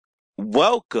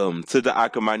Welcome to the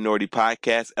Awkward Minority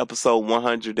Podcast, episode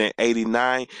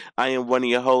 189. I am one of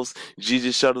your hosts,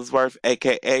 Jesus Shuttlesworth,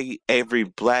 aka every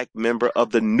black member of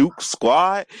the Nuke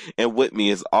Squad. And with me,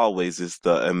 as always, is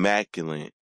the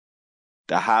immaculate,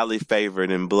 the highly favored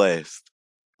and blessed,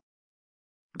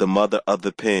 the mother of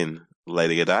the pen,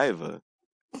 Lady Godiva.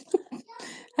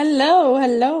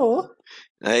 Hello.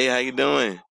 Hey, how you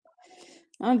doing?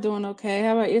 I'm doing okay.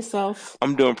 How about yourself?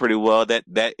 I'm doing pretty well.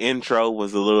 That intro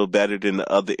was a little better than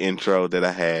the other intro that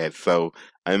I had, so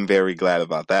I'm very glad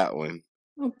about that one.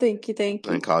 Oh, thank I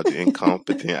you. called you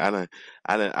incompetent. I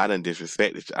done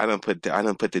disrespected you. I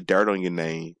done put the dirt on your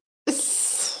name.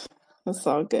 That's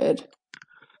all good.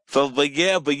 So, but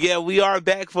yeah, we are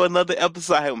back for another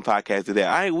episode. I haven't podcast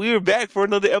today. We were back for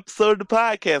another episode of the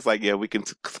podcast. Like, yeah, we can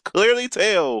clearly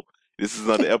tell this is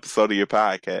another episode of your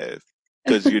podcast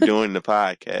because you're doing the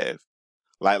podcast.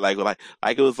 Like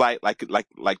it was like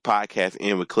podcast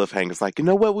end with cliffhangers. Like, you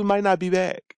know what? We might not be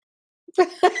back.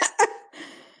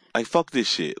 Like, fuck this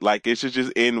shit. Like, it should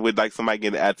just end with, like, somebody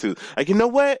getting an attitude. Like, you know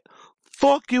what?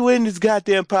 Fuck you in this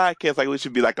goddamn podcast. Like, we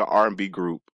should be like an R&B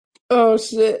group. Oh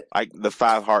shit. Like, the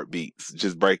 5 Heartbeats.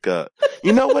 Just break up.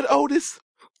 You know what, Otis?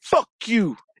 Fuck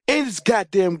you in this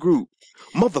goddamn group.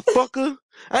 Motherfucker.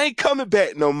 I ain't coming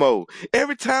back no more.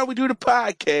 Every time we do the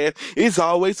podcast, it's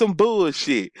always some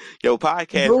bullshit. Yo,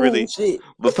 podcast really, Bullshit.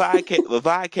 the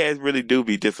podcast really do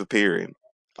be disappearing.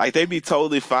 Like, they be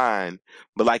totally fine,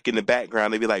 but like in the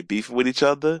background, they be like beefing with each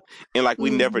other, and like we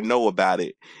never Mhm. know about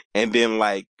it. And then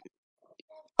like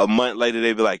a month later,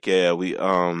 they be like, "Yeah, we're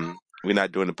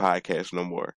not doing the podcast no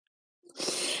more."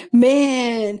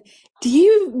 Man, do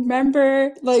you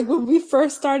remember like when we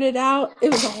first started out, it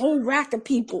was a whole rack of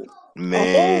people. A whole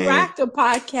Man, rack of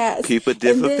podcasts. people And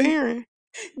disappearing.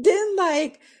 then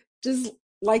like just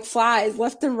like flies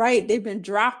left and right, they've been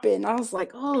dropping. I was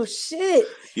like, oh shit.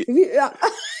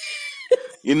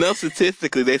 You,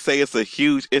 statistically, they say it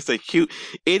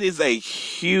is a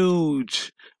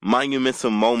huge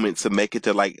monumental moment to make it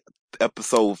to like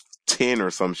episode 10 or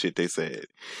some shit they said.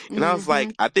 And I was like,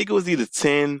 Mhm. I think it was either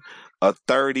 10 or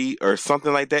 30 or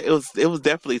something like that. It was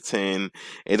definitely 10.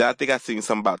 And I think I seen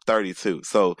something about 32.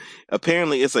 So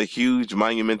apparently it's a huge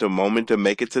monumental moment to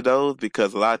make it to those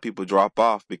because a lot of people drop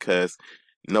off because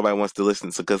nobody wants to listen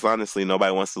to, because honestly,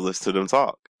 nobody wants to listen to them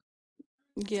talk.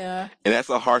 Yeah. And that's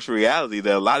a harsh reality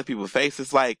that a lot of people face.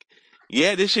 It's like,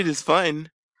 yeah, this shit is fun.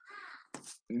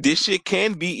 This shit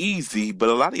can be easy, but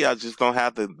a lot of y'all just don't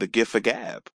have the gift of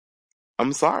gab.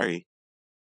 I'm sorry.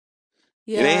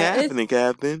 It ain't Yeah, happening,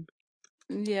 Captain.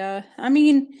 yeah. I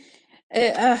mean,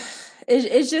 it, uh,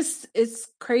 it's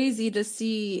crazy to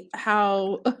see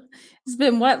how it's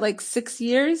been what, like 6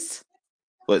 years?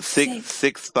 What,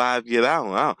 Six. 5 years? Man,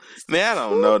 I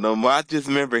don't know no more. I just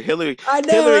remember I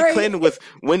know, Hillary right? Clinton was,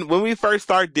 when we first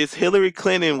started this, Hillary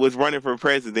Clinton was running for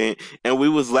president, and we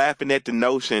was laughing at the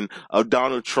notion of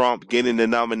Donald Trump getting the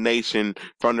nomination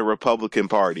from the Republican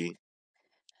Party.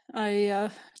 I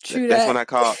true That's when that. I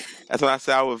called. That's when I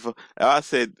said I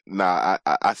said, nah.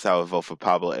 I said I would vote for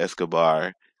Pablo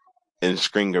Escobar and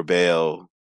Stringer Bell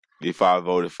before I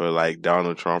voted for like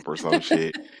Donald Trump or some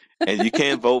shit. And you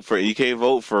can't vote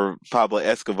for Pablo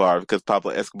Escobar because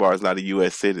Pablo Escobar is not a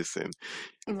U.S. citizen.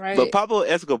 But Right. Pablo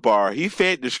Escobar, he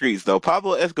fed the streets though.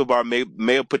 Pablo Escobar may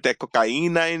have put that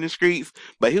cocaine in the streets,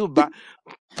 but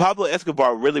Pablo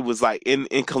Escobar really was like in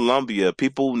Colombia.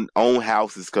 People own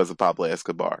houses because of Pablo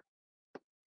Escobar.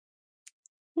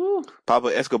 Whew. Pablo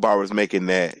Escobar was making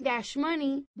that. Dash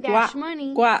money, Guap. dash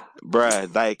money. Guap.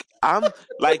 Bruh, like I'm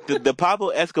like the Pablo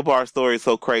Escobar story is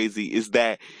so crazy is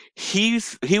that he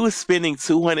was spending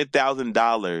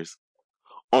 $200,000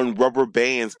 on rubber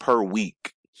bands per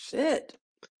week. Shit.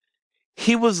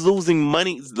 He was losing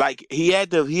money. Like he had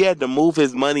to move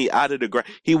his money out of the ground.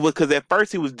 He was, because at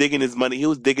first he was digging his money. He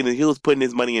was putting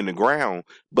his money in the ground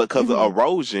because of Hmm.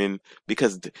 erosion.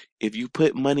 Because if you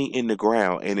put money in the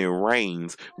ground and it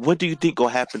rains, what do you think will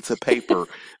happen to paper?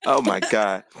 Oh my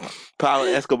God, Pablo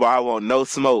Escobar, I want no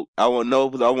smoke. I want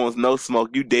no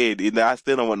smoke. You dead. And I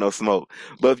still don't want no smoke.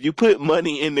 But if you put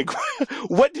money in the ground,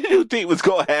 what did you think was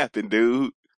gonna happen,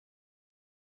 dude?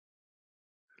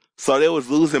 So they was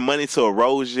losing money to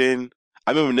erosion.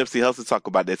 I remember Nipsey Hussle talk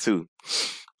about that too.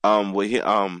 Where he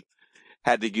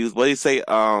had to use, what did he say?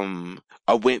 I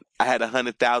had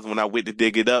 100,000 when I went to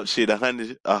dig it up. Shit,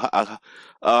 100.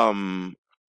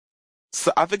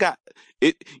 So I forgot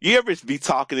it. You ever be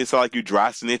talking? It's like you dry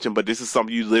snitching, but this is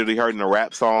something you literally heard in a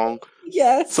rap song.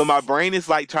 So my Yes. brain is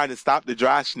like trying to stop the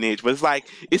dry snitch, but it's like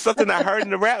it's something I heard in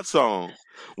the rap song.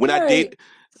 When I Right. did,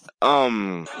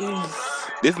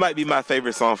 this might be my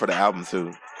favorite song for the album too.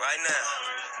 Right now,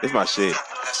 It's my shit.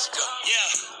 let's go.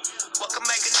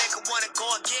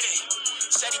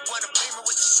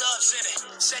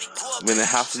 When the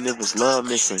house and it was love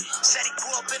missing.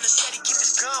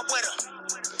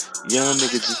 Young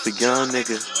nigga, just a young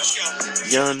nigga.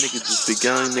 Young nigga, just a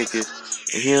young nigga.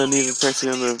 And he don't even press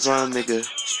you on the wrong nigga.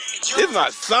 This is my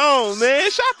song, man.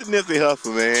 Shout out to Nipsey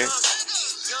Hussle, man.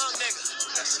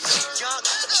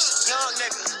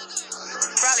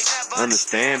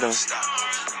 Understand him.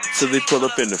 Till he pull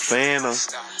up in the Phantom.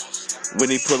 When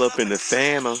he pull up in the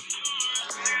Phantom,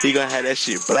 he gonna have that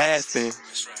shit blasting.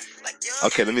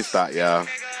 Okay, let me stop, y'all.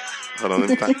 Hold on, let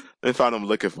me find what I'm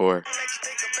looking for.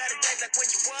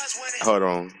 Hold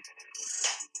on.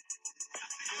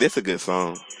 This a good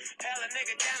song.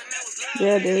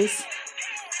 Yeah, it is.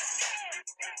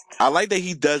 I like that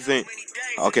he doesn't.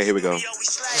 Okay, here we go.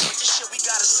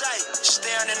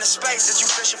 Staring in the space as you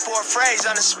fishing for a phrase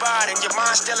uninspired, and your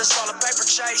mind still is all a paper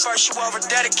chase. First you over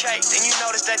dedicate, then you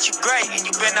notice that you great, and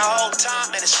you been the whole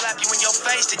time, and it slap you in your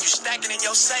face, then you stacked it in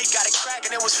your safe, got it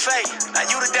cracking, it was fake. Now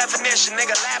you the definition,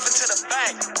 nigga, laughing to the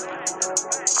bank.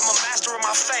 I'm a master of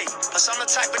my fate, plus I'm the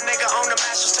type of nigga own the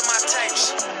masters to my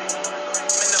tapes.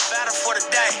 I'm in the battle for the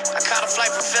day. I caught a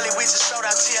flight from Philly, we just sold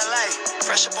out TLA.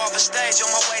 Fresh up off the stage, on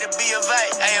my way to B of A.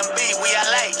 AMB, we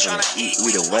LA, tryna eat,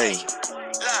 we the way.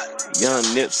 Young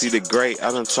Nipsey the Great,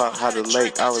 I done taught how to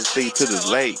lake, I was see to the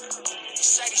lake.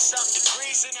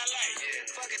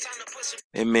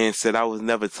 That man said I was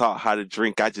never taught how to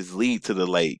drink, I just lead to the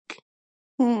lake.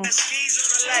 Look, I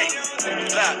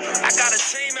got a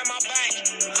team at my bank.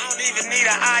 I don't even need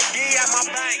an ID at my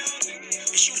bank.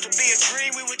 It used to be a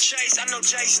dream we would chase. I know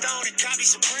Jay Stone and Copy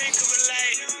Supreme could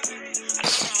relate. I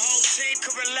know the whole team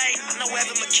could relate. I know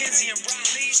Evan McKenzie and Brian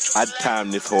Leach could relate. I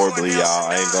timed this horribly,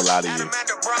 y'all. I ain't gonna lie to you.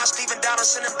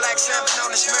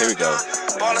 Here we go.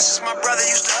 Ballin' since my brother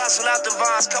used to hustle out the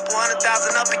vines. Couple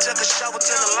 100,000 up, he took a shovel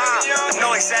to the line.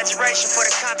 No exaggeration for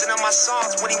the content of my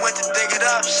songs. When he went to dig it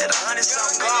up, shit, 100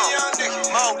 something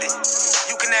gone. Molded.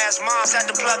 You can ask moms, had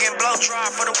to plug in blow dry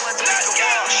for the ones that can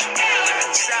wash.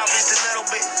 Salvage a little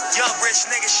bit. Young rich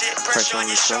nigga shit. Pressure on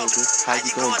your shoulders. How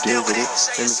you gonna deal with it?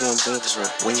 Then you gonna deal with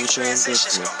it when you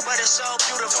transition. But it's so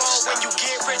beautiful when you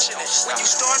get rich in it. When you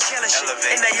start killing shit.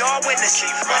 And they all witness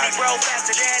it. Money roll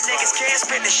faster than niggas can't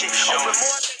spend the shit. Open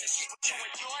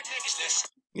more businesses.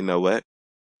 You know what?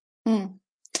 Hmm.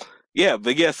 Yeah,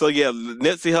 but yeah, so yeah,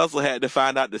 Nipsey Hussle had to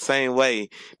find out the same way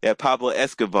that Pablo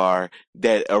Escobar,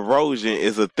 that erosion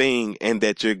is a thing and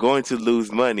that you're going to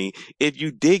lose money if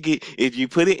you dig it, if you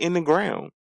put it in the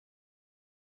ground.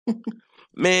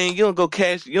 Man, you don't go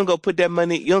cash, you don't go put that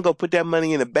money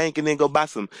in the bank and then go buy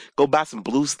some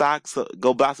blue stocks,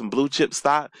 go buy some blue chip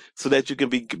stock so that you can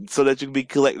be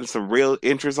collecting some real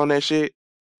interest on that shit.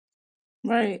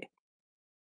 Right.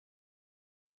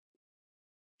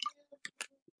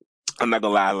 I'm not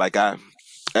gonna lie,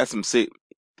 that's some shit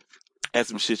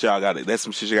y'all gotta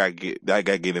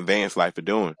get advanced life for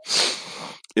doing.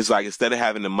 It's like, instead of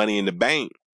having the money in the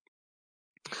bank,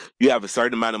 you have a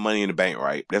certain amount of money in the bank,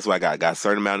 right? That's why I got a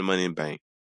certain amount of money in the bank.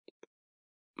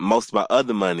 Most of my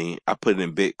other money, I put it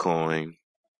in Bitcoin.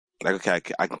 Like, okay,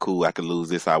 I can lose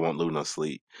this, I won't lose no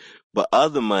sleep. But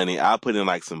other money, I put in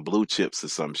like some blue chips or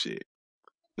some shit.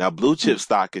 Now, blue chip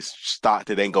stock is stock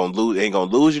that ain't gonna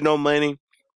lose you no money.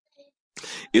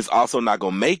 It's also not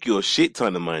gonna make you a shit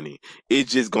ton of money.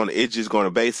 It's just gonna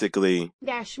basically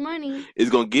dash money. It's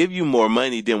gonna give you more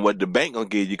money than what the bank gonna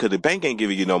give you, because the bank ain't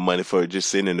giving you no money for it just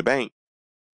sitting in the bank.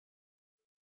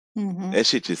 Mm-hmm. That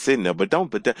shit just sitting there.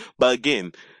 But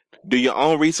again, do your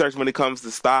own research when it comes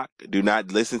to stock. Do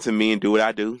not listen to me and do what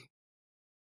I do.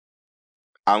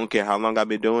 I don't care how long I've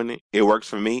been doing it. It works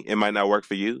for me. It might not work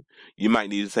for you. You might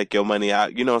need to take your money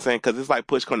out. You know what I'm saying? Because it's like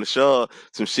push come to shove,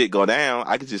 some shit go down.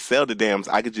 I could just sell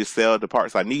the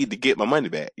parts I need to get my money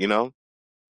back. You know?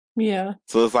 Yeah.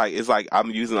 So it's like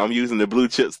I'm using the blue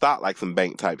chip stock like some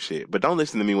bank type shit. But don't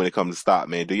listen to me when it comes to stock,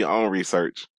 man. Do your own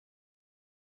research.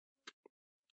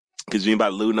 Because you ain't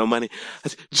about to lose no money.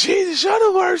 Jesus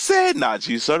Shuttleworth said, nah,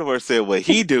 Jesus Shuttleworth said what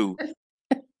he do.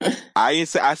 I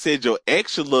said your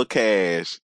extra little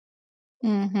cash.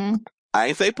 Mm-hmm. I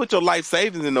ain't say put your life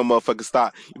savings in no motherfucking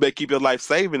stock. You better keep your life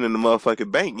saving in the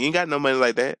motherfucking bank. You ain't got no money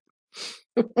like that.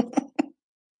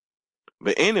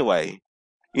 But anyway,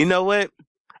 you know what?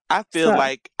 I feel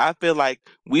like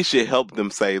we should help them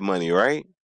save money, right?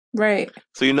 Right.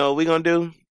 So you know what we're gonna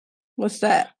do? What's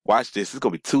that? Watch this. It's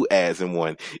going to be 2 ads in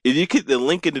one. If you click the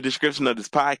link in the description of this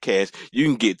podcast, you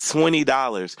can get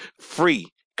 $20 free,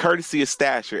 courtesy of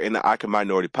Stasher and the Awkward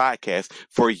Minority Podcast,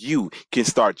 for you can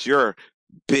start your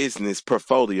business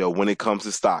portfolio when it comes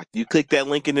to stock. You click that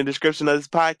link in the description of this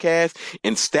podcast,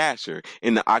 and Stasher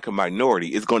and the Awkward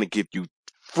Minority is going to give you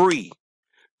free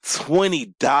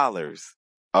 $20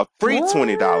 A free What?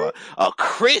 $20, a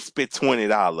crispy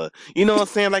 $20. You know what I'm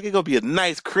saying? Like, it's gonna be a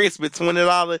nice crispy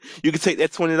 $20. You can take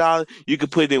that $20, you can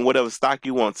put it in whatever stock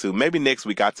you want to. Maybe next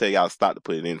week I'll tell y'all stock to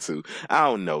put it into. I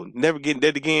don't know. Never getting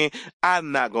that again.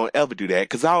 I'm not gonna ever do that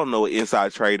because I don't know what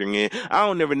inside trading is. I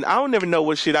don't never know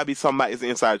what shit I be talking about is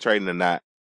inside trading or not.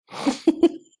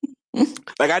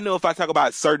 Like, I know if I talk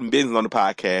about certain business on the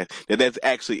podcast, that's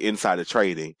actually insider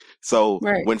trading. So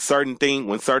Right. when certain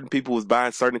people was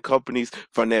buying certain companies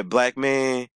from that black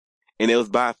man, and they was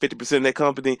buying 50% of that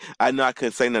company, I know I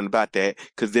couldn't say nothing about that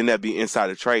because then that'd be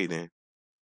insider trading.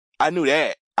 I knew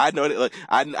that. I know that. Like,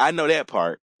 I know that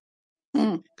part.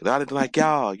 Mm. Cause I'd be like,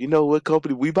 y'all, you know what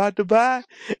company we about to buy?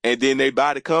 And then they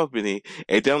buy the company,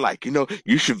 and then I'm like,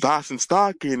 you should buy some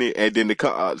stock in it. And then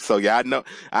so yeah,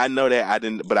 I know that I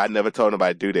didn't, but I never told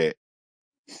nobody to do that.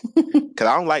 Cause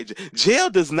I don't like jail.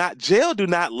 Jail do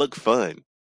not look fun.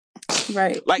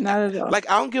 Right. Like, Not at all. I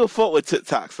don't give a fuck what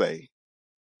TikTok say.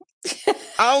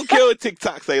 I don't care what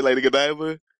TikTok say, Lady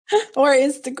Godiva. Or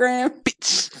Instagram.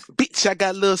 Bitch, I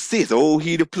got a little sis. Oh,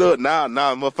 he the plug. Nah,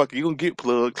 motherfucker, you gonna get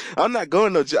plugged. I'm not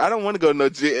going no jail. I don't want to go no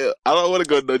jail. I don't want to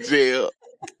go no jail.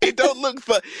 It don't look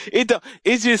fun. It don't.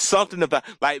 It's just something about,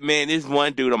 like, man, this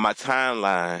one dude on my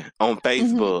timeline on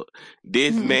Facebook.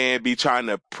 This man be trying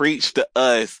to preach to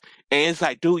us, and it's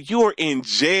like, dude, you're in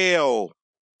jail.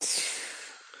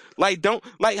 Like,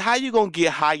 how you gonna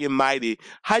get high and mighty?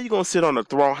 How you gonna sit on the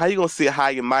throne? How you gonna sit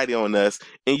high and mighty on us,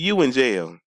 and you in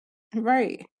jail?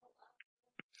 Right.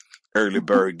 Early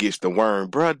bird gets the worm,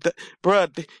 bruh.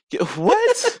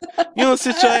 What? You don't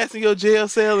sit your ass in your jail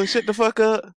cell and shut the fuck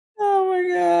up? Oh my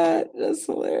God. That's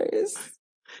hilarious.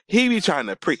 He be trying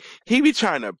to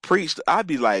preach. I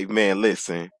be like, man,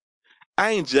 listen.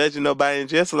 I ain't judging nobody in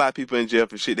jail. There's a lot of people in jail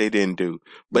for shit they didn't do.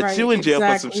 But Right. you in jail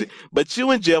for some Exactly. shit. But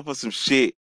you in jail for some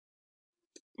shit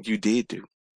you did do.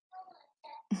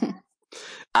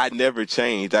 I never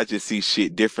changed. I just see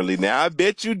shit differently now. I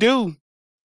bet you do.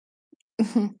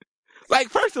 Like,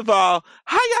 first of all,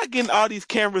 how y'all getting all these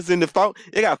cameras in the phone?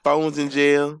 They got phones in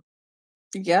jail.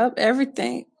 Yep.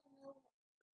 Everything.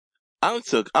 I'm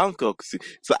so I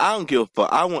don't give a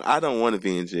fuck. I don't want to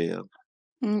be in jail.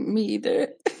 Me either.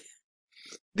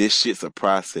 This shit's a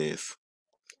process.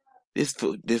 This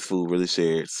fool really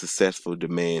shared successful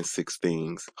demands 6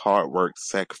 things: hard work,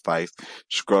 sacrifice,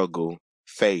 struggle,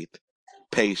 faith,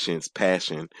 patience,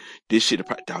 passion. This shit,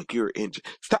 dog, you're in.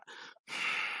 Stop.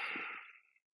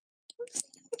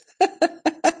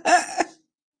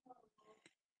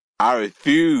 I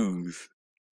refuse.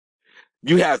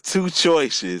 You have 2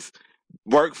 choices: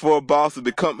 work for a boss or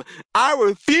become. I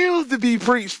refuse to be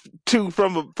preached to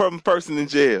from a person in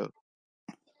jail.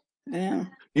 Yeah.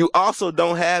 You also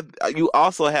have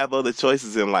other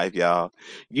choices in life, y'all.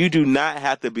 You do not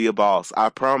have to be a boss. I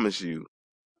promise you.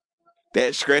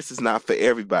 That stress is not for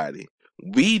everybody.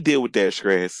 We deal with that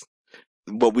stress,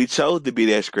 but we chose to be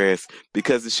that stress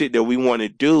because the shit that we want to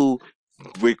do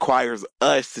requires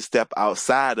us to step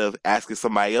outside of asking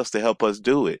somebody else to help us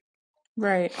do it.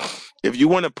 Right. If you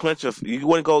want to if you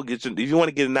want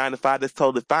to get a 9 to 5, that's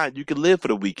totally fine. You can live for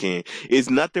the weekend. There's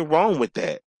nothing wrong with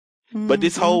that. But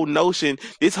this whole notion,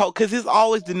 because it's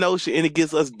always the notion, and it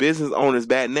gives us business owners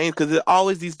bad names, because there's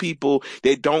always these people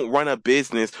that don't run a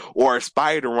business or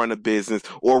aspire to run a business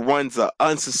or runs an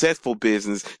unsuccessful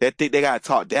business that think they got to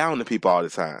talk down to people all the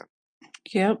time.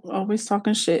 Yep. Always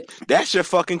talking shit. That's your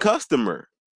fucking customer.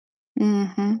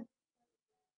 Mm-hmm.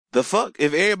 The fuck?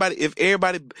 If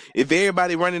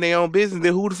everybody running their own business,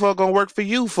 then who the fuck gonna work for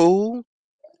you, fool?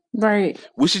 Right.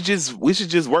 We should just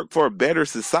work for a better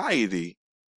society.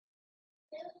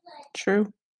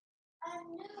 True.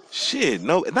 Shit,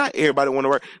 no, not everybody want to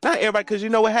work. Not everybody, because you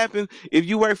know what happens if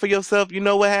you work for yourself. You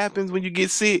know what happens when you get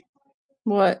sick.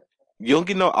 What? You don't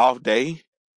get no off day.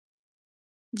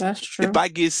 That's true. If I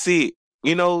get sick,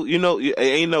 ain't no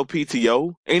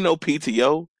PTO. Ain't no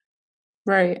PTO.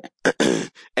 Right.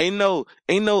 ain't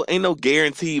no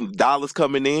guaranteed dollars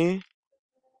coming in.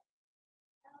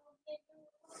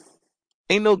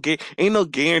 Ain't no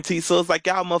guarantee. So it's like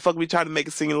y'all motherfuckers be trying to make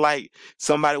it seem like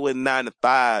somebody with 9 to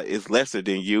 5 is lesser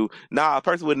than you. Nah, a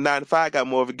person with 9 to 5 got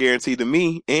more of a guarantee than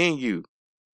me and you.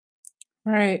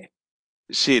 Right.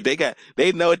 Shit, they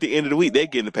know at the end of the week they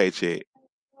getting a paycheck.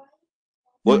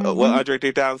 What Andre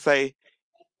 3000 say?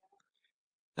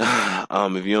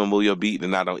 If you don't move your beat,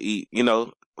 then I don't eat.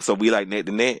 So we like net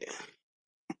to net.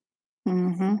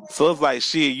 So it's like,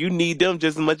 shit, you need them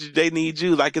just as much as they need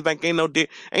you. Like, it's like ain't no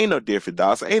different,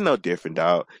 dog. So ain't no different,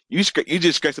 dog. You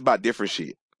just stress about different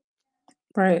shit.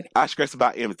 Right. I stress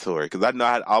about inventory because I know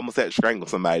I almost had to strangle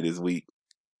somebody this week.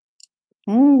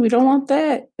 We don't want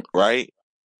that. Right?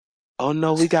 Oh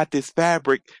no, we got this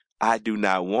fabric. I do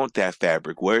not want that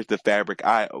fabric. Where's the fabric?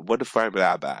 What the fabric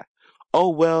I buy? Oh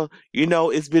well,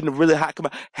 it's been really hot.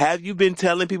 Have you been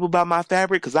telling people about my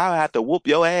fabric? Cause I'll have to whoop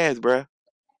your ass, bruh.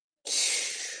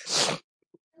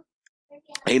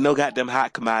 Ain't no goddamn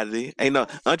hot commodity. Ain't no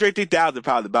Andre 3000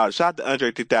 probably about it. Shout out to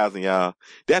Andre 3000, y'all.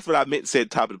 That's what I meant to say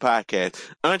at the top of the podcast.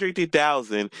 Andre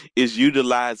 3000 is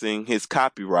utilizing his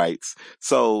copyrights.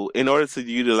 So in order to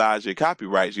utilize your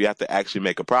copyrights, you have to actually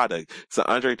make a product. So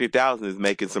Andre 3000 is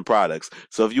making some products.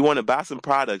 So if you want to buy some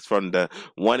products from the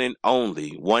one and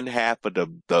only, one half of the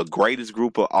greatest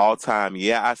group of all time.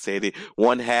 Yeah, I said it.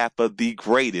 One half of the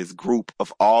greatest group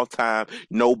of all time.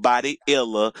 Nobody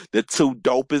iller. The two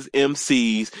dopest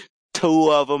MCs. Two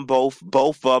of them, both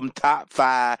of them top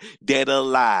 5 dead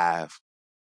alive.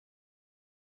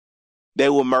 They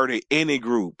will murder any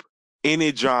group,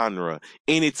 any genre,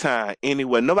 anytime,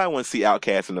 anywhere. Nobody wants to see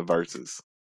Outkast in the verses.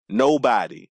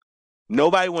 Nobody.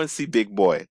 Nobody wants to see Big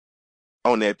Boy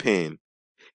on that pen.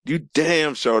 You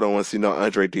damn sure don't want to see no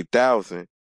Andre 3000.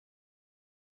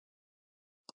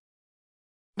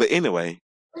 But anyway,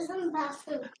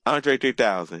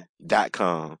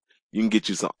 Andre3000.com. You can get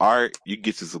you some art. You can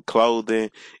get you some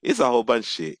clothing. It's a whole bunch of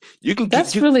shit.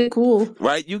 That's really cool.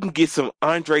 Right? You can get some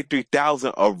Andre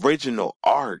 3000 original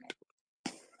art.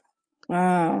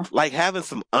 Wow. Like having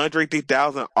some Andre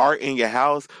 3000 art in your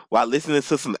house while listening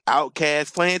to some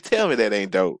Outkast playing. Tell me that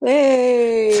ain't dope.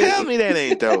 Hey. Tell me that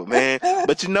ain't dope, man.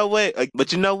 But you know what?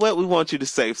 We want you to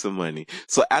save some money.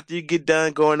 So after you get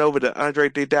done going over to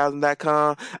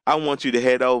Andre3000.com, I want you to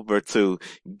head over to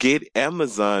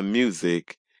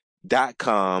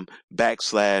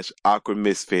GetAmazonMusic.com/Awkward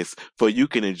Misfits for you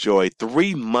can enjoy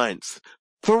 3 months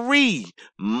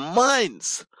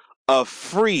of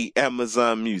free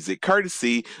Amazon Music,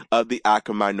 courtesy of the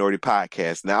Awkward Minority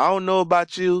Podcast. Now, I don't know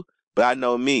about you, but I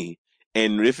know me.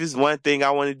 And if it's one thing I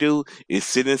want to do, is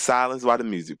sit in silence while the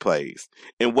music plays.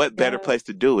 And what better place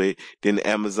to do it than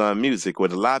Amazon Music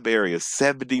with a library of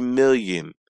 70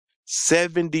 million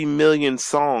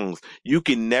songs. You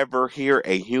can never hear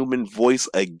a human voice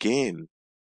again.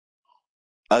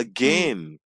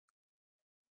 The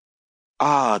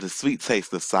sweet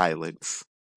taste of silence.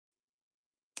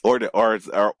 Or to quote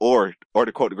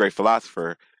the great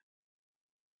philosopher,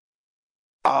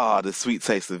 the sweet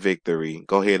taste of victory.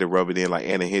 Go ahead and rub it in like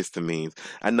antihistamines.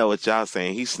 I know what y'all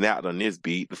saying. He snapped on this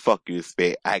beat. The fuck you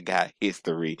expect? I got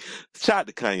history. Shout out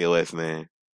to Kanye West, man.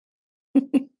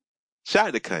 Shout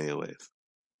out to Kanye West.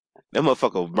 That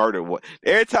motherfucker murdered what?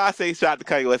 Every time I say shout out to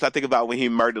Kanye West, I think about when he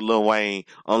murdered Lil Wayne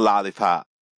on Lollipop.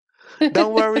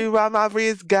 Don't worry about my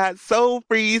wrist got so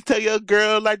freeze. Tell your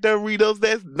girl like Doritos,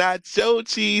 that's nacho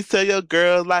cheese. Tell your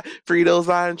girl like Fritos,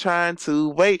 I'm trying to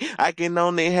wait. I can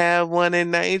only have one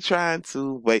and I ain't trying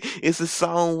to wait. It's a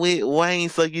song with Wayne,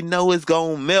 so you know it's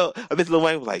gonna melt. I bet Lil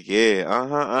Wayne was like,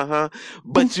 yeah,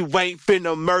 but you ain't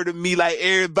finna murder me like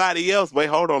everybody else. Wait,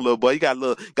 hold on, little boy. You got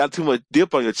too much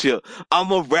dip on your chip.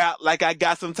 I'ma rap like I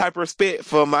got some type of respect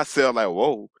for myself. Like,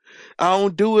 whoa. I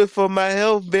don't do it for my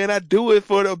health, man. I do it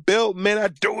for the belt, man. I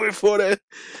do it for the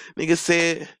nigga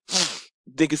said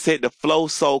the flow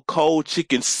so cold,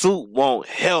 chicken soup won't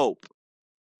help.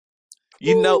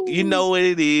 You know what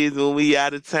it is when we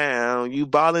out of town. You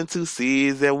ballin' 2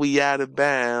 C's and we out of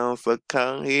bounds. So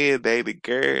come here, baby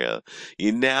girl.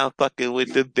 You now fucking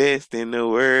with the best in the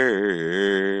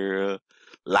world.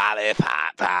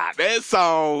 Lollipop pop. That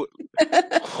song,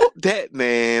 that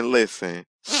man, listen.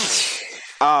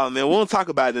 Oh man, we won't talk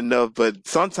about it enough, but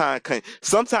sometimes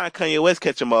Kanye West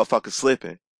catch a motherfucker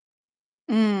slipping.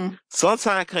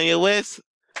 Sometimes Kanye West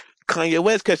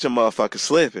catch a motherfucker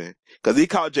slipping. Cause he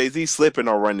caught Jay-Z slipping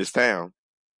on Run This Town.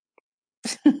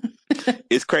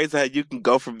 It's crazy how you can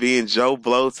go from being Joe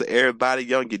Blow to everybody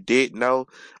young you didn't know.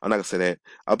 I'm not gonna say that.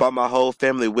 I bought my whole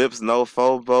family whips, no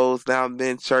phobos. Now I'm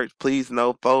in church, please,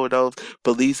 no photos.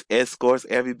 Police escorts,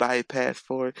 everybody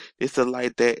passport. It's a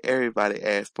life that everybody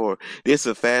asked for. This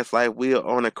a fast life, we're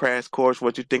on a crash course.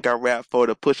 What you think I rap for?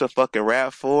 To push a fucking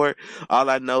rap for it? All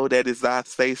I know that is I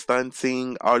stay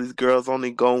stunting. All these girls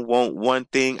only gonna want one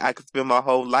thing. I could spend my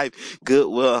whole life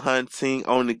Goodwill hunting.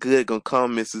 Only good gonna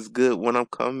come, Mrs. Good, when I'm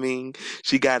coming.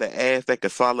 She got an ass that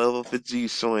can swallow up a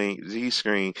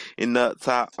G-string, and up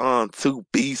top on 2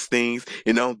 bee stings,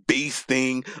 and on bee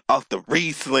sting off the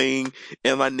re-sling,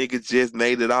 and my nigga just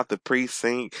made it off the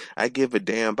precinct. I give a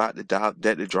damn about the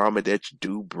drama that you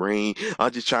do bring.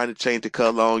 I'm just trying to change the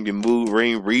color on your mood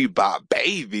ring, Reebok,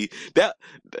 baby. That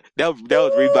was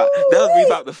Reebok.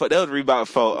 That was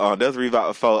Reebok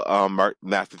before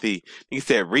Master P. He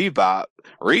said Reebok.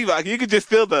 You could just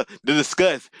feel the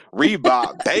disgust.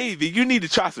 Reebok, baby. baby, you need to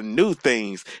try some new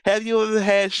things. Have you ever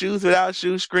had shoes without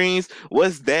shoe screens?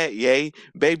 What's that, yay?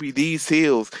 Baby, these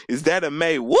heels. Is that a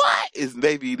May? What is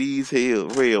baby these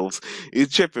heels?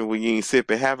 It's tripping when you ain't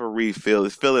sipping. Have a refill.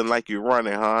 It's feeling like you're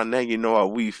running, huh? Now you know how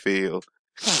we feel.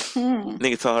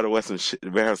 Nigga told her to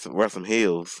wear some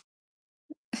heels.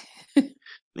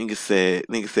 Nigga said,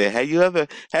 have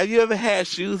you ever had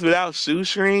shoes without shoe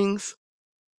strings?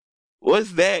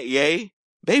 What's that, yay?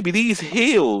 Baby, these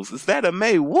heels. Is that a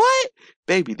May? What?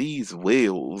 Baby, these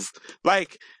wheels.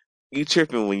 Like, you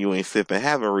tripping when you ain't sipping.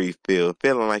 Have a refill.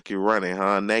 Feeling like you're running,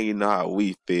 huh? Now you know how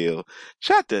we feel.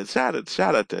 Shout out to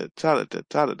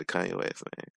Kanye West,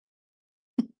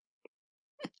 man.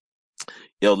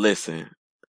 Yo, listen.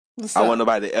 What's I up? want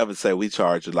nobody to ever say we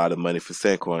charge a lot of money for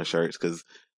Sanquon shirts because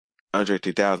Andre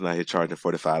 3000 out here charging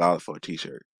 $45 for a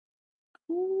t-shirt.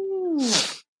 Ooh.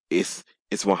 It's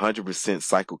 100%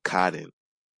 cycle cotton.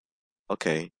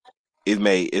 Okay. It's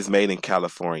made in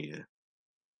California.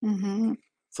 Mm-hmm.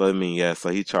 So I mean, yeah, so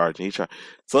he charging. So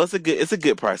it's a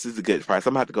good price. It's a good price.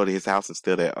 I'm gonna have to go to his house and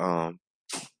steal that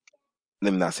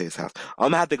let me not say his house. I'm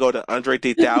gonna have to go to Andre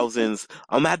 3000's.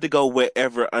 I'm gonna have to go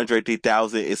wherever Andre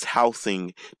 3000 is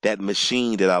housing that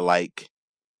machine that I like.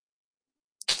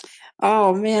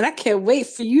 Oh man, I can't wait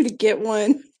for you to get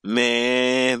one.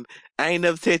 Man, I ain't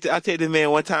never texted. I texted this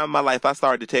man one time in my life. I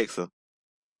started to text him.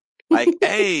 Like,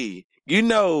 hey,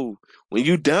 when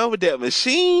you done with that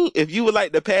machine, if you would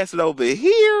like to pass it over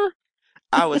here,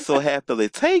 I would so happily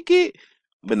take it.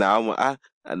 But I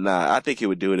think he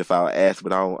would do it if I would ask,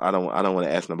 but I don't want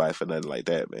to ask nobody for nothing like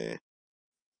that, man.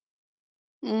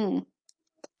 Mm.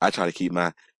 I try to keep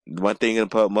my one thing in the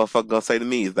pub motherfucker gonna say to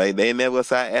me is they never gonna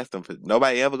say I asked them for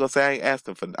nobody ever gonna say I asked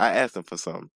them for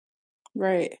something.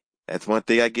 Right. That's one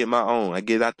thing I get my own. I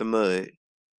get out the mud.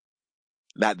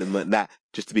 Not the mud, not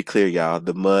just to be clear, y'all.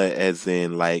 The mud, as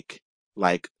in like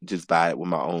just buy it with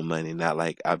my own money. Not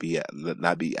like I be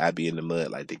in the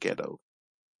mud like the ghetto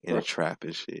in a trap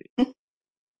and shit.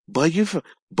 Boy, you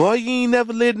ain't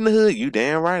never lived in the hood. You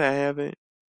damn right I haven't.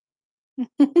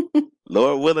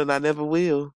 Lord willing, I never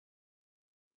will.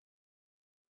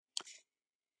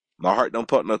 My heart don't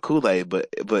pump no Kool-Aid, but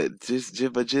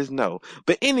just know.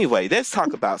 But anyway, let's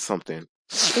talk about something.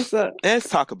 What's up? Let's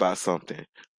talk about something.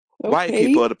 White Okay.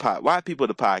 people of the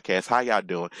podcast, how y'all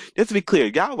doing? Just to be clear,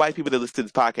 y'all white people that listen to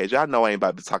this podcast, y'all know I ain't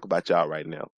about to talk about y'all right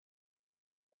now.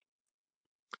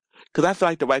 Because I feel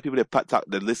like the white people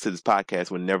that listen to this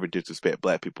podcast would never disrespect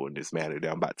black people in this manner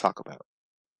that I'm about to talk about.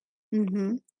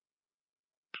 Mm-hmm.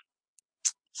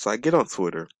 So I get on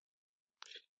Twitter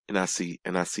and I see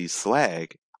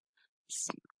Swag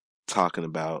talking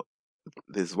about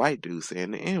this white dude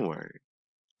saying the N-word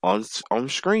on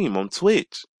Scream on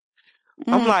Twitch.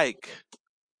 I'm like,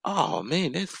 oh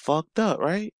man, that's fucked up,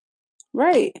 right?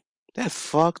 Right. That's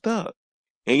fucked up.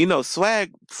 And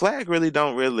swag really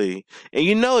don't really, and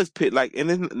it's like, and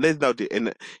there's no,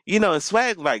 and and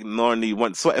swag like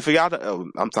normally swag for y'all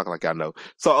to, I'm talking like y'all know.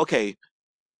 So okay,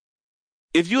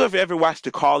 if you have ever watched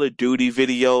the Call of Duty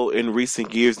video in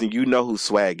recent years, then you know who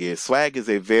Swag is. Swag is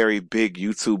a very big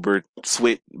YouTuber,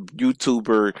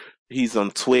 He's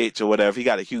on Twitch or whatever. He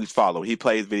got a huge following. He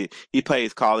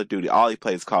plays Call of Duty. All he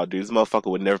plays is Call of Duty. This motherfucker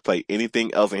would never play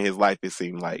anything else in his life, it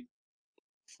seemed like.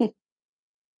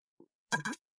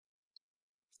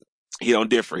 He don't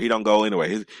differ. He don't go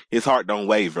anywhere. His heart don't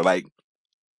waver. Like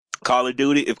Call of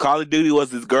Duty, if Call of Duty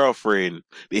was his girlfriend,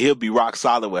 then he'll be rock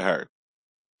solid with her.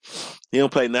 He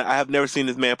don't play nothing. I have never seen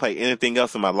this man play anything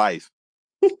else in my life.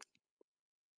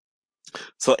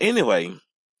 So anyway,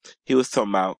 he was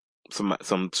talking about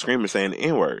some screamer saying the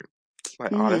N-word.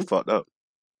 Like, oh, that's fucked up.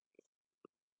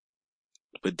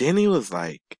 But then he was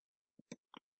like,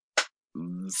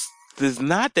 it's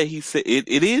not that he said it.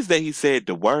 It is that he said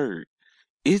the word.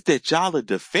 It's that y'all are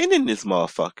defending this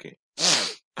motherfucker.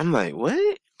 I'm like,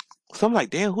 what? So I'm like,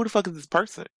 damn, who the fuck is this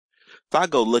person? So I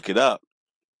go look it up.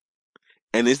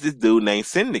 And it's this dude named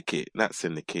Syndicate. Not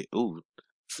Syndicate. Ooh.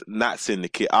 Not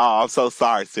Syndicate. Oh, I'm so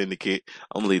sorry, Syndicate.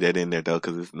 I'm gonna leave that in there though,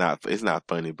 because it's not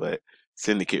funny, but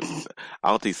Syndicate, I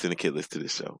don't think Syndicate listens to the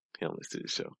show. He don't listen to the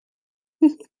show.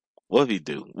 What if he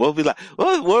do? What would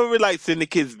we like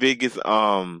Syndicate's biggest,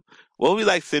 what would we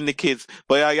like Syndicate's,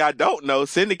 but y'all don't know,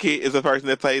 Syndicate is a person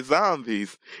that plays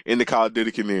zombies in the Call of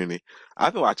Duty community.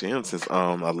 I've been watching him since,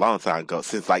 a long time ago,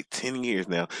 since like 10 years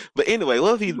now. But anyway,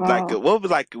 what if he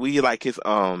we like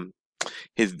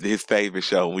his favorite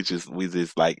show, we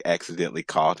just like accidentally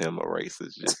called him a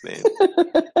racist just then.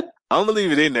 I'm gonna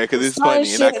leave it in there because it's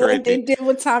funny and I correct like they did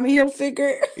with Tommy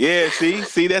Hilfiger. Yeah,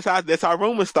 see, that's how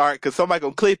rumors start because somebody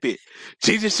gonna clip it.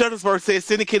 Jesus Shuttlesworth said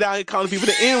Syndicate out here calling people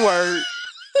the N-word.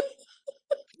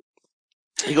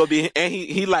 He gonna be, and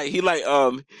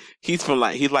he's from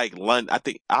like, he's like London. I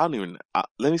think, I don't even,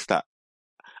 let me stop.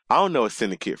 I don't know where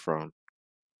Syndicate from,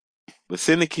 but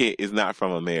Syndicate is not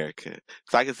from America.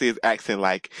 So I can see his accent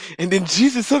like, and then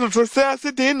Jesus said it, so I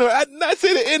said the N-word. I did not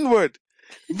say the N-word.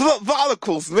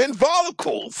 Follicles, man,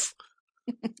 follicles.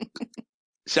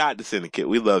 Shout out to Syndicate.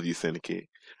 We love you, Syndicate.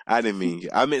 I didn't mean you.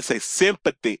 I meant to say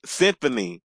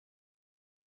symphony.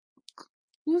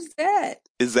 Who's that?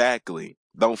 Exactly.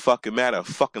 Don't fucking matter. A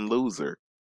fucking loser.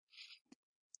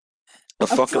 A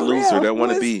fucking For loser real, that who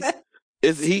want to is be. that?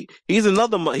 He's he's a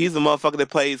motherfucker that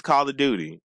plays Call of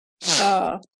Duty.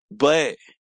 Oh, But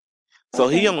so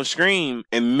he okay. on Scream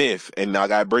and Myth, and now I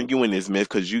gotta bring you in this Myth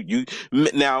because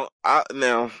now a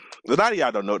lot of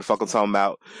y'all don't know what the fuck I'm talking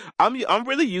about. I'm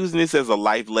really using this as a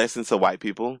life lesson to white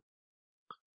people.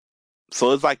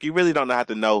 So it's like you really don't have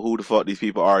to know who the fuck these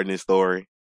people are in this story.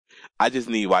 I just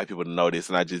need white people to know this,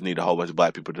 and I just need a whole bunch of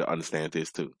black people to understand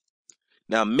this too.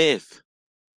 Now Myth.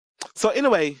 So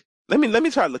anyway, let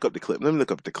me try to look up the clip. Let me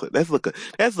look up the clip. Let's look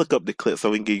up the clip so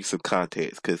we can give you some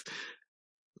context because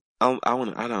I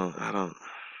don't.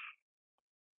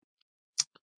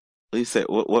 What you said?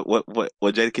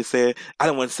 What Jadakiss said? I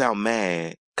don't want to sound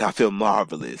mad. 'Cause I feel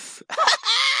marvelous.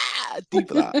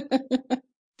 Deep it out.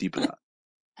 Deep it out.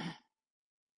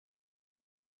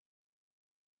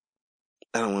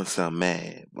 I don't want to sound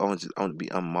mad. I want to be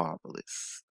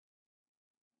unmarvelous.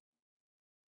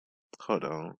 Hold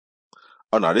on.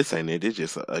 Oh no, this ain't it. This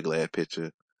just an ugly ass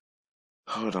picture.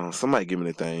 Hold on. Somebody give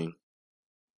me the thing.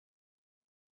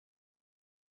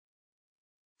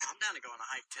 I'm down to go on a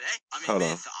hike today. Hold on.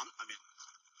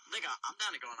 Nigga, I'm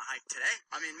down to go on a hike today.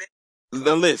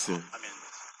 Now listen.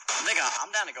 Nigga,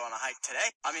 I'm down to go on a hike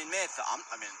today.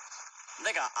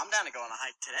 Nigga, I'm down to go on a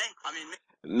hike today.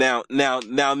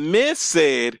 Now, Myth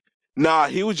said, nah,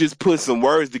 he was just putting some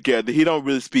words together. He don't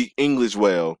really speak English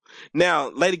well. Now,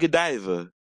 Lady Godiva.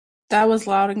 That was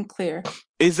loud and clear.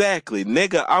 Exactly.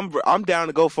 Nigga, I'm down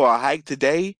to go for a hike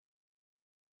today.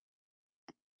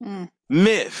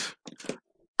 Myth.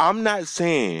 I'm not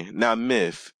saying, now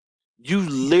Myth, you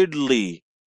literally,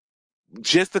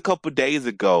 just a couple days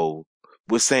ago,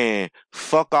 was saying,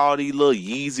 fuck all these little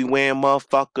Yeezy wearing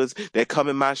motherfuckers that come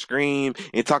in my stream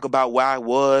and talk about where I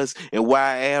was and where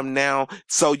I am now.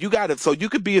 So you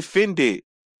could be offended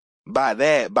by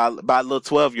that, by little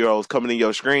 12-year-olds coming in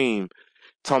your stream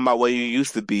talking about where you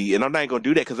used to be. And I'm not gonna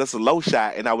do that because that's a low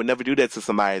shot, and I would never do that to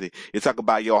somebody. It's talk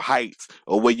about your heights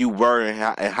or where you were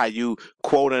and how you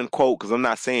quote unquote, because I'm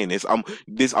not saying this. I'm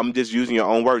just using your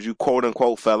own words. You quote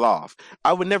unquote fell off.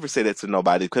 I would never say that to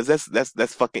nobody because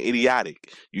that's fucking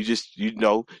idiotic. You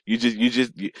go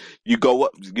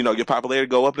up, your popularity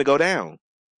go up and go down.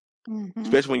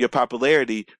 Especially when your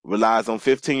popularity relies on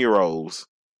 15-year-olds.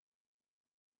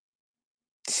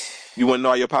 You want to know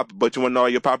how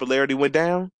your popularity went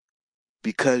down?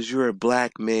 Because you're a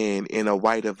black man in a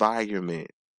white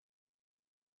environment.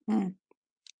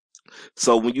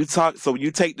 So when you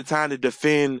take the time to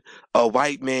defend a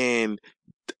white man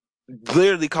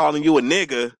literally calling you a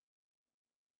nigga,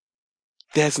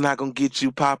 that's not gonna get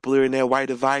you popular in that white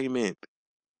environment.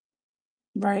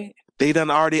 Right. They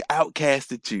done already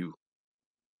outcasted you.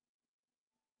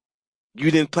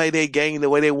 You didn't play their game the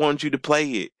way they wanted you to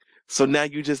play it. So now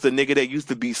you just a nigga that used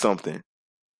to be something.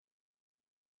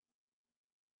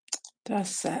 That's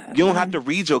sad. You don't have to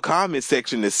read your comment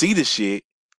section to see the shit.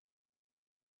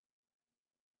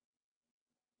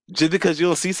 Just because you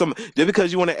want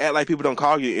to act like people don't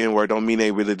call you N-word don't mean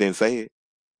they really didn't say it.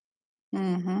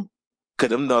 Cause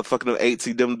them motherfucking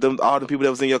 18, them all the people that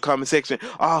was in your comment section,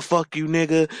 oh fuck you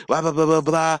nigga, blah blah blah blah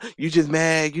blah. You just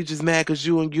mad cause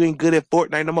you ain't good at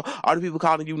Fortnite no more. All the people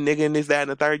calling you nigga and this, that,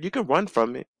 and the third, you can run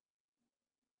from it.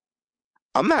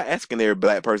 I'm not asking every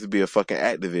black person to be a fucking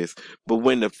activist, but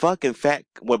when the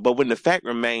fact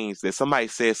remains that somebody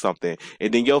says something,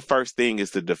 and then your first thing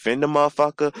is to defend the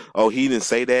motherfucker, oh he didn't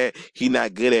say that, he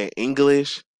not good at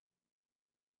English.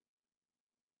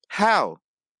 How?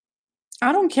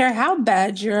 I don't care how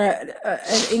bad you're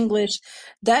at English.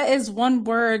 That is one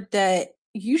word that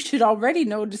you should already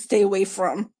know to stay away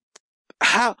from.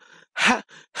 How?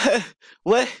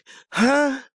 What?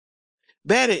 Huh?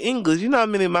 Bad at English. You know how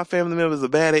many of my family members are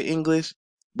bad at English?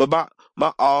 But my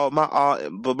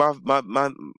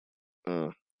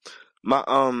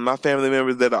family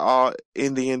members that are all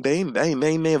Indian, they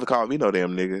never called me no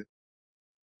damn nigga.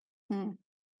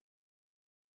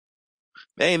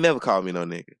 They ain't never called me no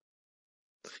nigga.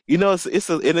 It's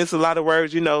a lot of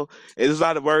words, it's a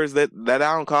lot of words that I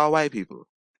don't call white people.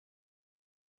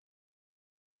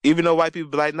 Even though white people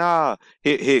be like, nah,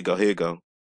 here you go. Even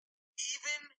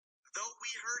though we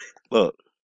heard it. Look.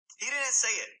 He didn't say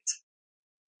it.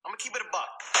 I'm gonna keep it a buck.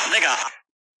 Nigga.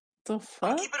 The I'm fuck?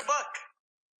 gonna keep it a buck.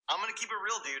 I'm gonna keep it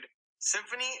real, dude.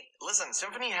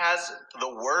 Symphony has the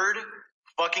word,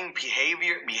 fucking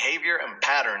behavior, and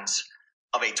patterns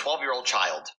of a 12-year-old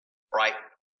child, right?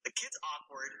 The kid's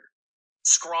awkward,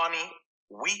 scrawny,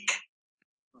 weak,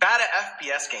 bad at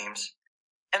FPS games,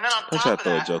 and then on I'm trying top to of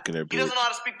throw a that, joke in there, he doesn't bitch. know how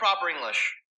to speak proper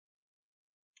English.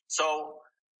 So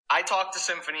I talked to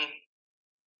Symphony,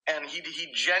 and he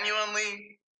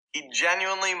genuinely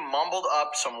mumbled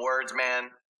up some words,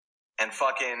 man, and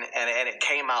it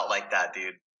came out like that,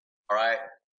 dude. All right.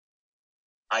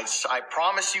 I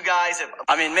promise you guys.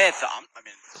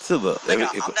 So look, I'm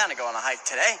down to go on a hike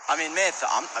today. I'm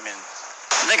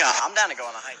down to go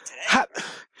on a hike today.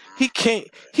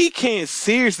 he can't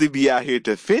seriously be out here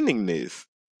defending this.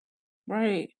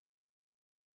 Right.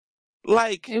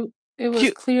 Like, It was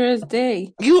you, clear as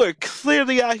day. you are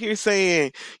clearly out here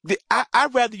saying,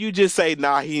 I'd rather you just say,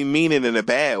 nah, he mean it in a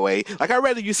bad way. Like, I'd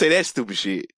rather you say that stupid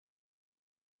shit.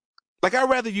 Like, I'd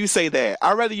rather you say that.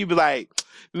 I'd rather you be like,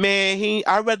 man,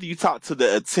 I'd rather you talk to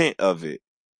the intent of it.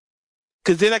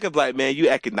 Cause then I could be like, man, you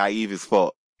acting naive as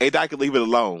fuck. And I could leave it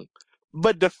alone.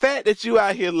 But the fact that you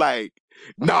out here like,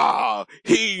 nah,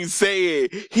 he ain't saying,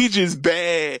 he just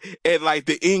bad at like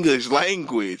the English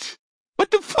language.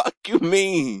 What the fuck you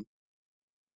mean?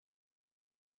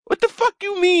 What the fuck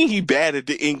you mean he bad at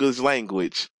the English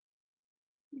language?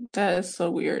 That is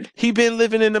so weird. He been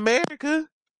living in America.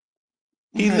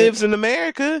 He Right. lives in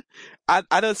America. I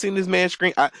done seen this man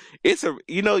scream. It's a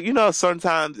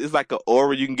sometimes it's like an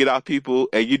aura you can get off people,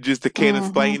 and you just can't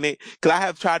explain it. Cause I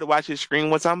have tried to watch his screen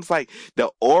once. I'm like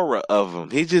the aura of him.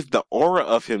 The aura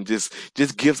of him just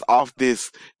gives off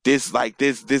this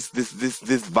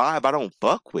vibe I don't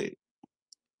fuck with.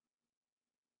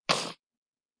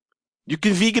 You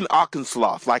can vegan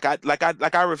Ockensloth.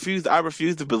 I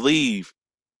refuse to believe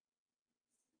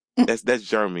that's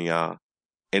German, y'all.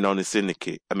 And on the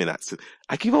syndicate. I mean,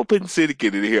 I keep on putting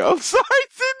syndicate in here. I'm sorry,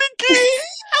 syndicate.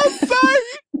 I'm sorry.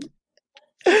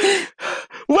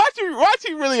 Watch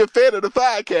you really a fan of the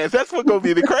podcast. That's what's gonna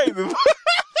be the crazy.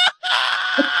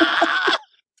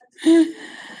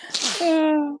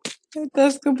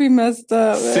 That's gonna be messed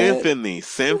up. Symphony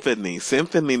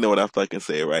know what I fucking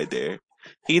said right there.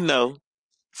 He know.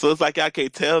 So it's like y'all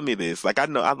can't tell me this. Like I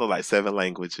know like 7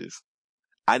 languages.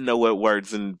 I know what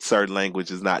words in certain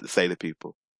languages not to say to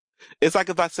people. It's like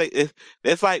if I say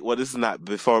it's like, well, this is not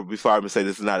before I even say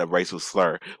this is not a racial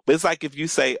slur, but it's like if you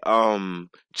say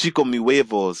chico mi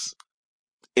huevos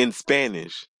in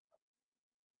Spanish,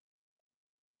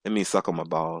 it means suck on my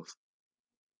balls.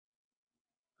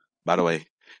 By the way,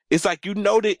 it's like you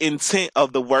know the intent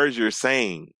of the words you're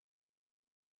saying.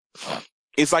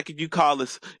 It's like if you call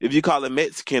a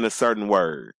Mexican a certain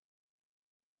word.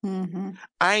 Mm-hmm.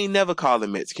 I ain't never called a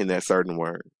Mexican that certain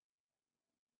word.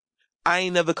 I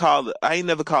ain't never called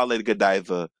Lady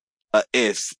Godiva a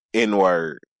S-N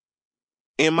word.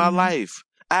 In my life,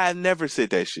 I never said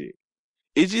that shit.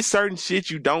 It's just certain shit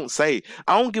you don't say.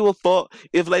 I don't give a fuck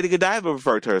if Lady Godiva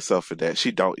referred to herself for that.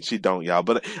 She don't, y'all.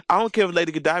 But I don't care if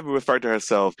Lady Godiva referred to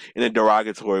herself in a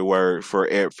derogatory word for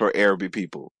Arabic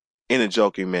people in a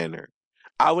joking manner.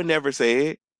 I would never say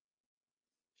it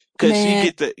because she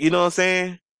get the, you know what I'm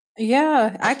saying?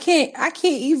 Yeah, I can't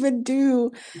even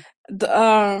do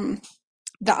the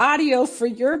audio for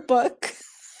your book.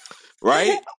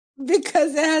 Right?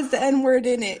 Because it has the N-word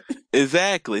in it.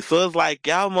 Exactly. So it's like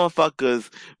y'all motherfuckers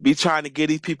be trying to get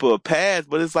these people a pass,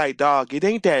 but it's like, dog, it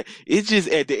ain't that. It's just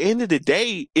at the end of the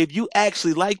day, if you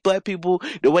actually like black people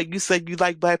the way you say you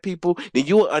like black people, then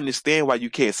you will understand why you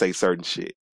can't say certain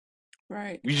shit.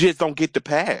 Right. You just don't get the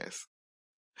pass.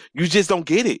 You just don't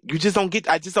get it. You just don't get.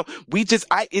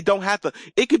 It don't have to.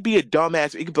 It could be a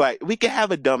dumbass. It could be like we could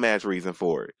have a dumbass reason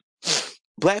for it.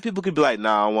 Black people could be like,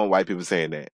 nah, I don't want white people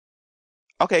saying that.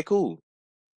 Okay, cool.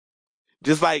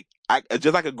 Just like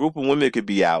a group of women could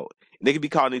be out. They could be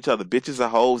calling each other bitches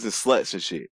and hoes and sluts and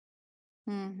shit.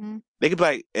 Mm-hmm. They could be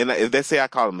like, and if they say I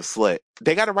call them a slut,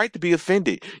 they got a right to be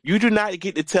offended. You do not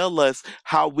get to tell us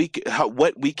what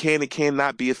we can and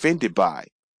cannot be offended by.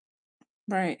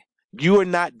 Right. You are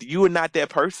not that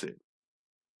person.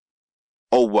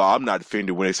 Oh well, I'm not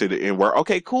offended when they say the N word.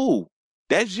 Okay, cool.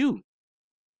 That's you.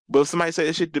 But if somebody say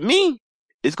that shit to me,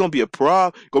 it's gonna be a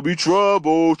problem. Gonna be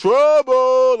trouble,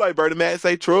 trouble. Like Bernie Mac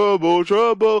say, trouble,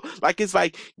 trouble. Like it's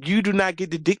like you do not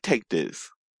get to dictate this.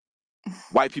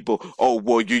 White people, oh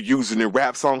well, you're using it in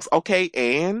rap songs. Okay,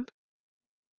 and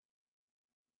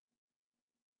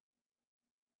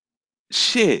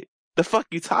shit. The fuck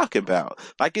you talking about?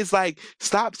 Like it's like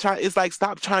stop trying. It's like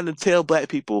stop trying to tell black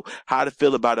people how to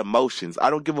feel about emotions. I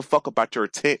don't give a fuck about your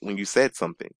intent when you said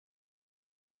something.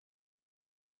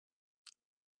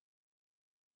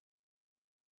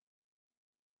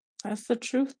 That's the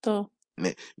truth, though.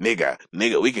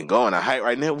 Nigga, we can go on a hike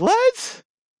right now. What?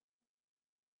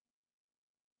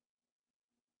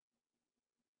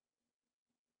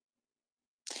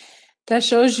 That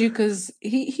shows you because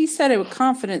he said it with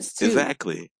confidence too.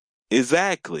 Exactly.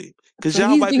 Because So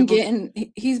y'all white people.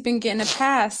 he's been getting a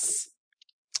pass.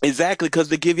 Exactly, because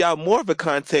they give y'all more of a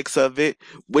context of it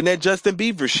when that Justin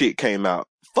Bieber shit came out.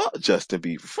 Fuck Justin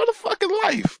Bieber for the fucking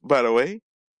life, by the way.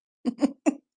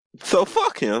 So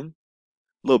fuck him.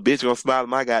 Little bitch gonna smile in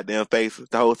my goddamn face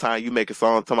the whole time you make a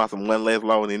song talking about some one less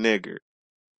lonely nigger.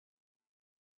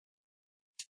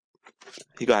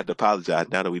 He gonna have to apologize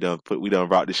now that we done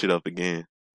brought this shit up again.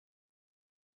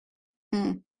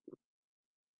 Hmm.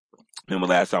 Remember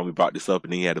last time we brought this up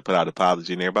and then he had to put out an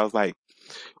apology and everybody was like,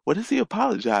 what is he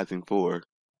apologizing for?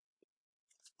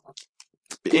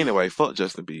 But anyway, fuck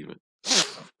Justin Bieber.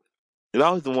 And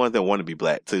always the ones that want to be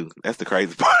black too. That's the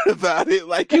crazy part about it.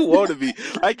 Like you want to be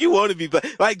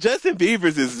black. Like Justin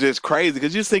Bieber's is just crazy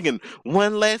because you're singing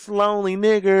one less lonely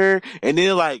nigger, and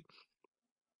then like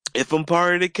if I'm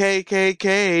part of the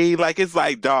KKK, like it's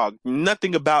like dog.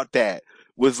 Nothing about that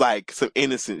was like some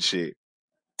innocent shit.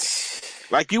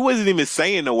 Like you wasn't even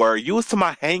saying the word. You was to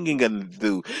my hanging a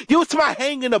dude. You was to my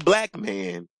hanging a black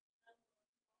man.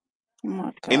 Oh my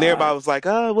God. And everybody was like,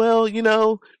 oh, well, you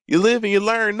know, you live and you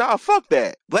learn. Nah, fuck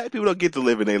that. Black people don't get to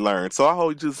live and they learn. So I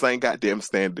hold you to the same goddamn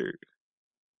standard.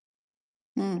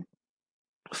 Hmm.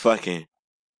 Fucking.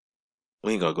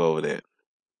 We ain't gonna go over that.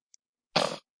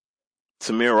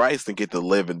 Tamir Rice didn't get to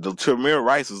live. Tamir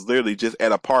Rice was literally just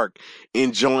at a park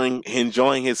enjoying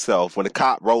himself when the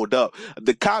cop rolled up.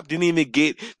 The cop didn't even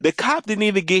get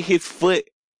his foot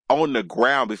on the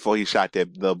ground before he shot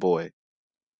that little boy.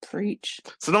 Preach.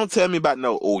 So don't tell me about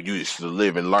you used to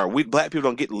live and learn. We black people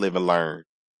don't get to live and learn.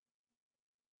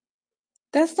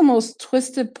 That's the most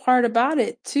twisted part about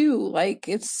it too. Like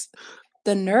it's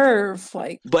the nerve.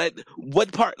 Like, But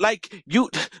what part? Like you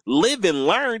live and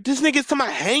learn. This nigga's talking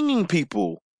about hanging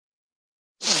people.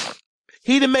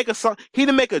 He didn't make a song. He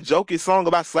didn't make a jokey song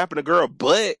about slapping a girl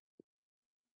butt.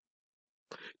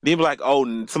 Then be like,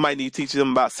 oh, somebody need to teach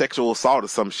them about sexual assault or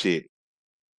some shit.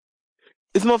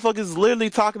 This motherfucker is literally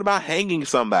talking about hanging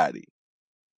somebody.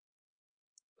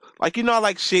 Like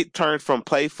like shit turns from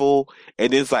playful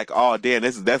and then it's like, oh damn,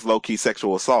 that's low key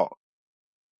sexual assault.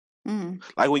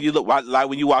 Like when you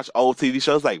watch old TV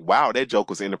shows, like wow, that joke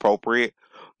was inappropriate.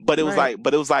 But it was right.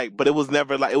 but it was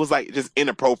never like, it was like just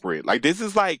inappropriate. Like this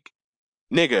is like,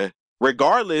 nigga,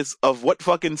 regardless of what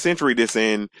fucking century this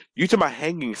in, you talking about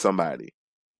hanging somebody.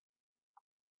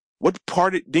 What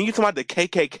part then you talking about the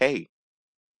KKK?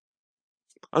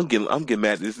 I'm getting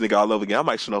mad at this nigga all over again. I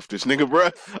might snuff this nigga,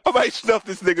 bruh. I might snuff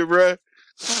this nigga, man.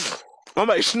 I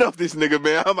might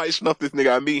snuff this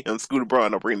nigga. I meet him, Scooter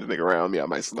Braun. I'll bring the nigga around me. I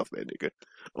might snuff that nigga.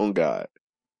 On God.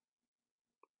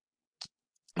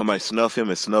 I might snuff him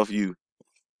and snuff you.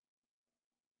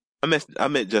 I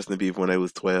met Justin Bieber when they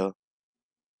was 12.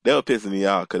 They were pissing me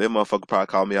off because that motherfucker probably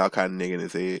called me all kind of nigga in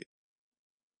his head.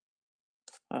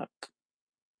 Fuck.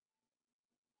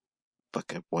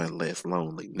 Fucking one less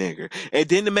lonely nigger. And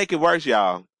then to make it worse,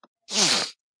 y'all.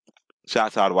 Shout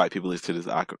out to all the white people listening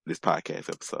to this podcast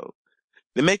episode.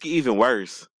 To make it even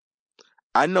worse,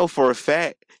 I know for a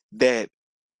fact that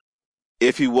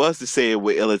if he was to say it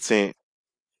with ill intent,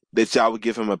 that y'all would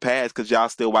give him a pass because y'all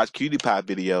still watch Cutie Pie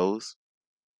videos.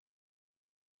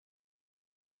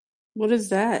 What is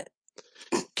that?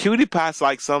 Cutie Pie's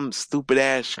like some stupid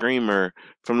ass screamer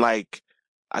from like,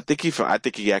 I think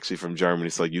he actually from Germany,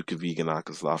 so you could vegan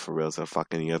law for real. So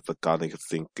fucking you have to call niggas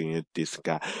thinking this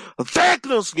guy.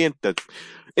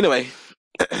 Anyway,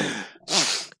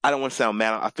 I don't want to sound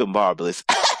mad. I feel marvelous.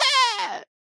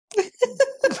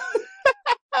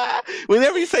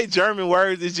 Whenever you say German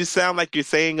words, it just sounds like you're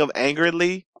saying them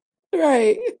angrily.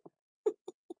 Right.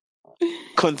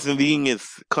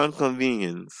 Convenience. There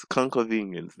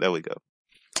we go.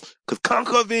 Cause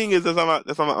convenience. That's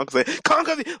what my uncle say.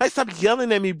 Convenience. Like stop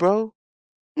yelling at me, bro.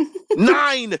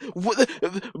 9,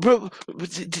 bro.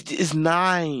 It's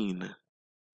 9.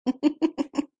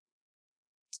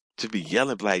 To be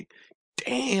yelling like,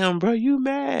 damn, bro, you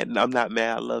mad? No, I'm not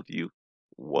mad. I love you.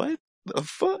 What the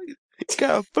fuck? You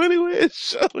got a funny way of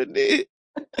showing it.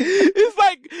 It's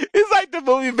like the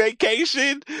movie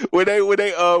Vacation when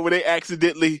they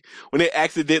accidentally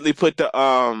put the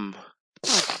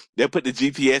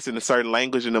GPS in a certain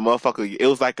language and the motherfucker, it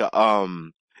was like it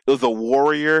was a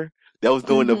warrior that was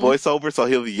doing the voiceover, so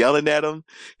he was yelling at him.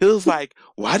 He was like,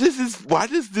 why does this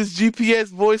GPS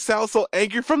voice sound so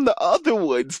angry from the other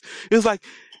ones? It was like,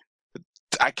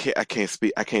 I can't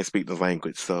speak the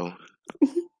language, so.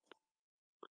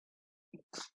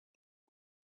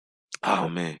 Oh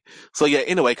man. So yeah,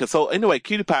 anyway,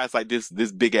 Cutie Pie is like this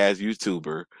big ass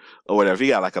YouTuber or whatever. He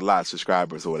got like a lot of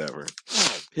subscribers or whatever.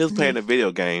 He was playing a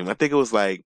video game. I think it was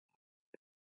like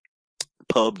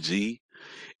PUBG.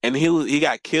 And he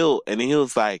got killed and he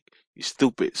was like, you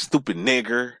stupid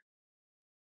nigger.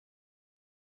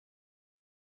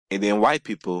 And then white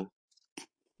people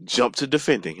jumped to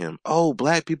defending him. Oh,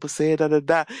 black people said da da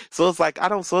da. So it's like I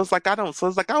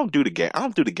don't do the game. I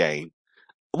don't do the game.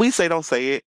 We say don't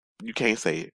say it. You can't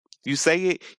say it. You say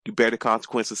it, you bear the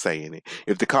consequences saying it.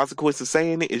 If the consequence of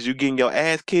saying it is you getting your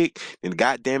ass kicked, then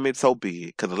goddamn it, so be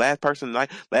it. Cause the last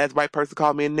white person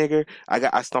called me a nigger,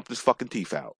 I stomped his fucking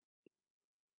teeth out.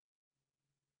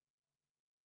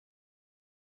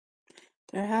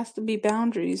 There has to be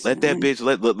boundaries. Let that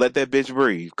bitch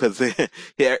breathe. Cause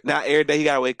now every day he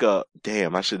gotta wake up.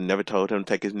 Damn, I should have never told him to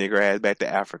take his nigger ass back to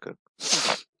Africa.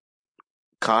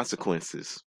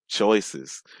 Consequences,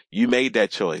 choices. You made that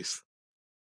choice.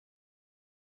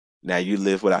 Now you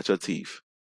live without your teeth.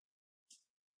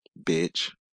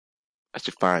 Bitch. I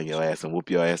should find your ass and whoop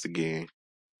your ass again.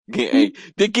 They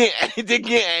get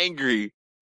angry.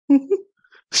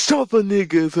 Stop a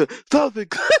nigga. Stop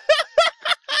it.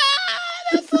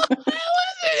 That's so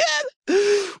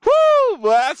woo,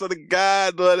 boy, I swear to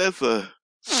God, boy, that's a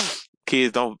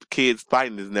kids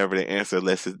fighting is never the answer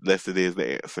unless it is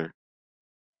the answer.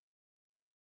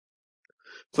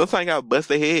 Sometimes I gotta bust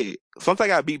their head. Sometimes I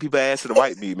gotta beat people's ass to the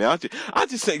white beat, man. I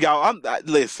just say, y'all,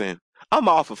 listen, I'm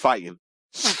all for fighting.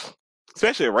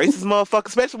 Especially a racist motherfucker,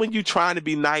 especially when you trying to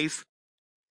be nice.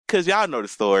 Cause y'all know the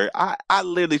story. I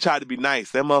literally tried to be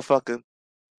nice. That motherfucker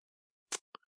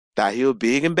thought he was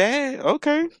big and bad.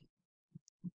 Okay.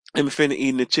 I'm finna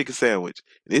eating a chicken sandwich.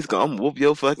 I'm gonna whoop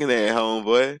your fucking ass,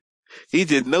 homeboy. He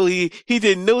just knew he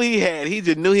had.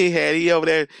 He over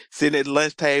there sitting at the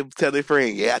lunch table telling his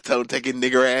friend, yeah, I told him to take his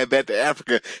nigger ass back to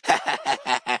Africa.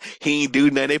 He ain't do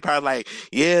nothing. They probably like,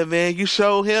 yeah, man, you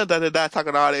showed him, da da da,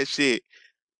 talking all that shit.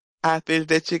 I finished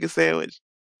that chicken sandwich.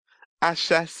 I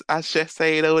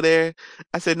say it over there.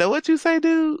 I said, no, what you say,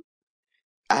 dude?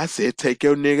 I said, take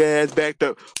your nigga ass back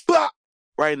to, blah!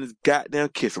 Right in his goddamn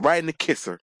kisser, right in the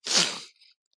kisser.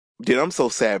 Dude, I'm so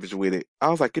savage with it. I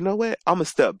was like, you know what? I'm gonna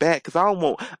step back because I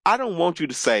don't want you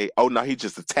to say, oh no, he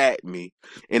just attacked me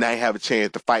and I have a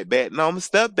chance to fight back. No, I'm gonna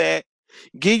step back,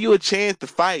 give you a chance to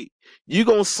fight. You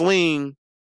gonna swing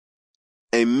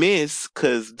and miss,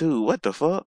 cause dude, what the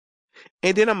fuck?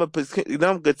 And then I'm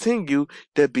gonna continue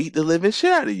to beat the living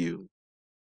shit out of you.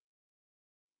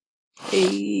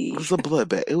 Hey. It was a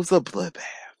bloodbath.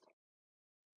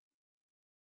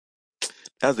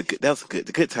 That was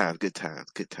good times.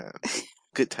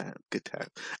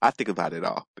 I think about it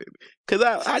often. Cause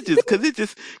it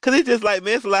just like,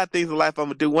 man, it's a lot of things in life I'm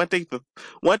gonna do. One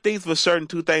thing's for certain,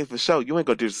 two things for sure. You ain't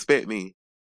gonna disrespect me.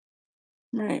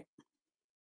 Right.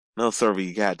 No, sir,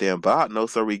 we goddamn Bob.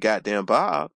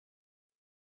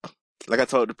 Like I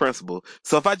told the principal.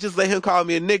 So if I just let him call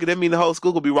me a nigga, that mean the whole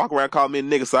school will be walking around calling me a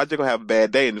nigga. So I just gonna have a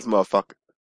bad day in this motherfucker.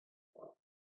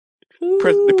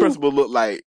 The principal looked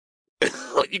like,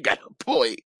 you got a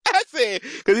point. I said,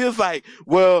 cause he was like,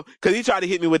 well, cause he tried to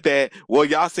hit me with that. Well,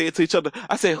 y'all say it to each other.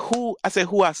 I said, who I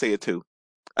say it to?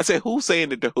 I said, who's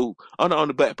saying it to who? I'm the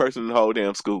only black person in the whole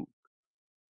damn school.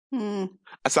 I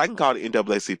said, I can call the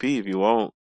NAACP if you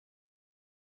want.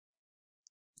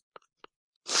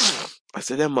 I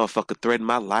said, that motherfucker threatened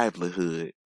my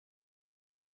livelihood.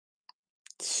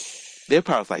 Their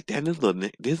probably was like, damn, this little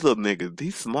nigga,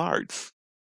 these smarts.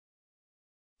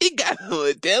 He got no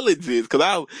intelligence, cause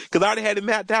I already had it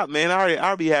mapped out, man. I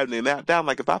already having it mapped out.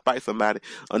 Like if I fight somebody,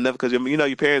 I'll never, cause you know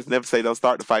your parents never say don't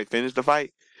start the fight, finish the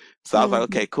fight. So I was like,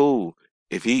 okay, cool.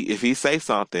 If he say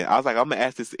something, I was like, I'm gonna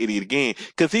ask this idiot again,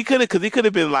 cause he could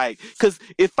have been like, cause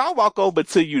if I walk over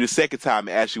to you the second time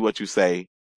and ask you what you say,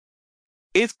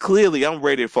 it's clearly I'm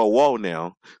ready for a war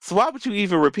now. So why would you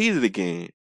even repeat it again?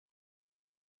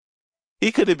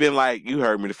 He could have been like, you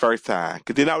heard me the first time,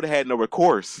 cause then I would have had no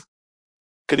recourse.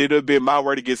 Could it have been my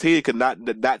word against his? Cause not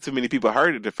too many people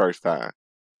heard it the first time.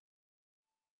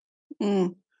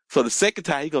 So the second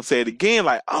time he gonna say it again,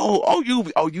 like,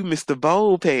 you missed the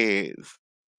bowl pants.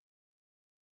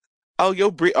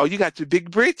 You got your big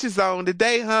britches on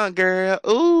today, huh, girl?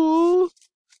 Ooh,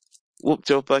 whooped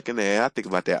your fucking ass. I think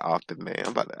about that often,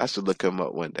 man. I should look him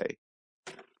up one day.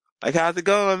 Like, how's it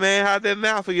going, man? How's that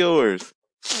mouth of yours?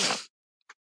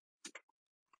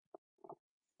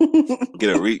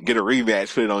 Get a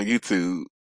rematch, put it on YouTube.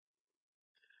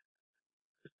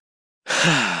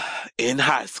 In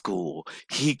high school,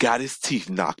 he got his teeth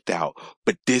knocked out,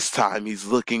 but this time he's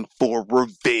looking for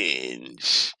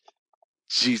revenge.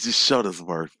 Jesus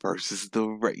Shuttlesworth versus the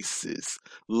Racists,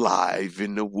 live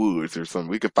in the woods or something.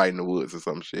 We could fight in the woods or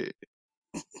some shit.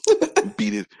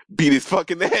 beat his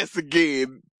fucking ass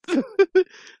again.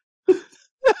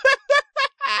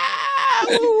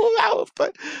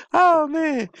 Oh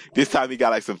man. This time he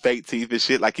got like some fake teeth and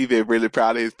shit. Like he been really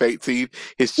proud of his fake teeth.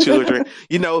 His children.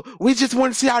 We just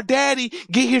want to see our daddy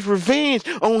get his revenge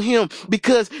on him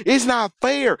because it's not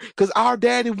fair. Because our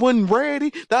daddy wasn't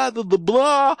ready. Blah, blah, blah,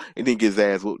 blah. And then gets his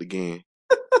ass whooped again.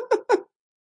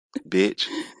 Bitch.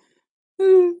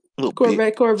 Little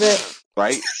Corvette.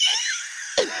 Right?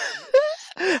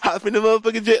 Hop in the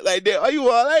motherfucking jet like that. Why you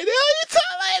all like that? Why you talk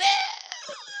like that?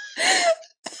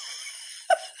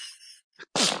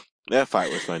 That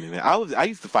fight was funny, man. I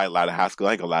used to fight a lot in high school.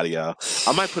 I ain't gonna lie to y'all.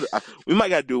 We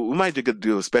might just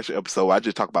do a special episode where I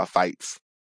just talk about fights.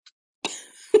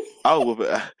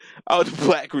 The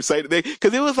Black Crusader thing,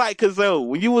 because it was like,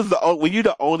 when you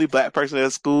the only black person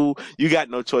at school, you got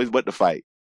no choice but to fight.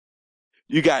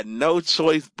 You got no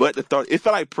choice but to throw. It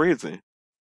felt like prison.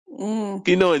 In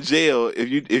jail,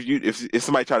 if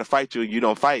somebody try to fight you and you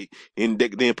don't fight, and they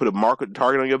then put a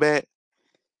target on your back.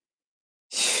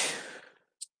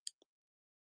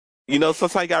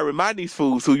 Sometimes you gotta remind these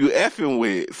fools who you effing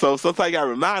with. So sometimes you gotta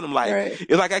remind them, like, right.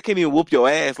 It's like I can't even whoop your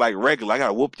ass like regular. I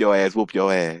gotta whoop your ass.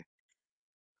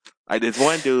 Like this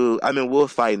one dude, I mean, we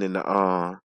was fighting in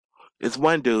this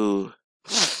one dude,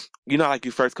 like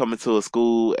you first come into a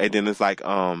school and then it's like,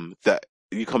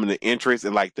 you come in the entrance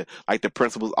and like the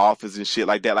principal's office and shit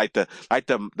like that, like the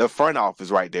front office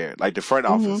right there, like the front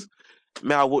office.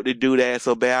 Man, I whooped the dude ass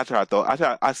so bad.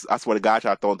 I swear to God, I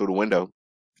tried to throw him through the window.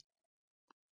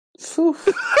 I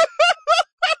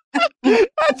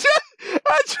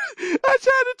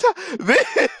tried to talk,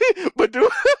 but dude,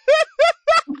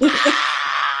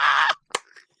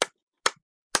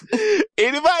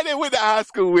 anybody that went to high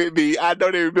school with me, I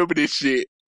know they remember this shit.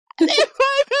 This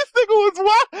nigga was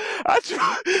wild.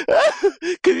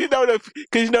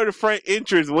 Cause the front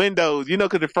entrance windows,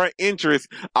 cause the front entrance,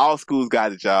 all schools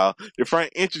got it, y'all. The front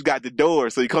entrance got the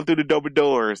doors, so you come through the double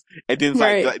doors, and then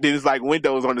it's like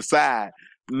windows on the side.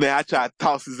 Man, I tried to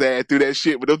toss his ass through that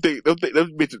shit, but them things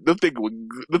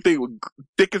were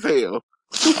thick as hell.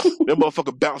 That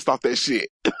motherfucker bounced off that shit.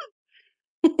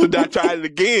 So then I tried it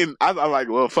again. I'm like,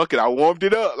 well, fuck it. I warmed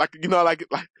it up, like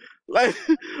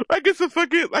it's a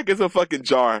fucking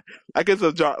jar, like it's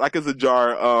a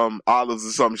jar, olives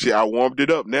or some shit. I warmed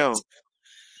it up now.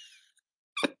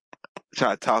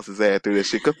 Try to toss his ass through that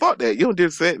shit. Cause fuck that, you don't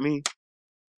disrespect me.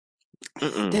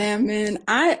 Damn, man,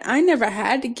 I never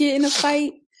had to get in a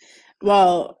fight.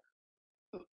 Well,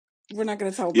 we're not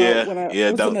gonna talk about when I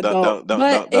was an adult.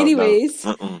 But anyways,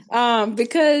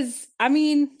 because I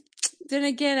mean, then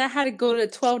again, I had to go to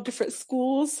 12 different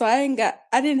schools, so I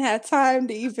didn't have time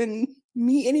to even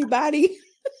meet anybody.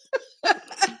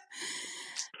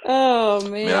 Oh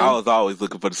man. Man, I was always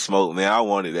looking for the smoke, man. I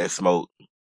wanted that smoke.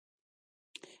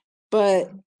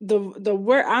 But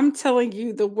I'm telling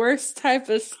you, the worst type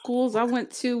of schools I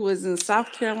went to was in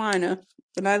South Carolina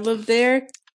when I lived there.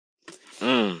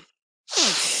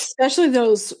 Especially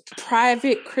those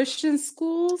private Christian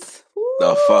schools.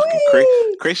 No fucking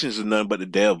Christians are nothing but the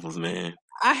devils, man.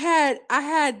 I had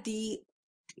the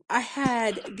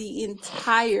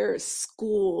entire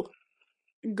school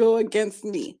go against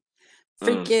me.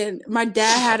 Freaking, my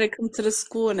dad had to come to the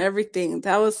school and everything.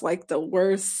 That was like the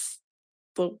worst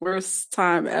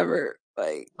time ever.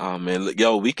 Like, oh man, look,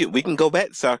 yo, we can go back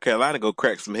to South Carolina, go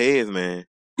crack some heads, man.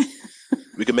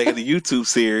 We can make it a YouTube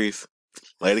series.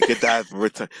 Lady Godiva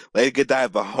return. Lady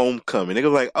Godiva homecoming. They go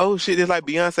like, oh shit, it's like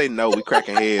Beyonce. No, we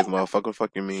cracking heads, motherfucker.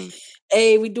 Fucking mean.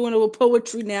 Hey, we doing it with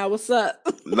poetry now. What's up?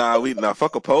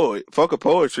 Fuck a poet. Fuck a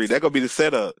poetry. That gonna be the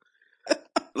setup.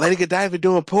 Lady Godiva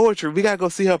doing poetry. We gotta go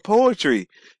see her poetry.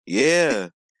 Yeah.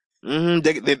 Then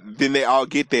they all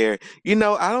get there. I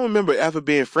don't remember ever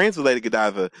being friends with Lady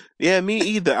Godiva. Yeah, me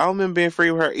either. I don't remember being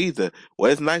friends with her either.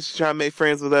 Well, it's nice to try to make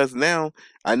friends with us now.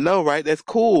 I know, right? That's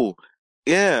cool.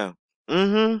 Yeah.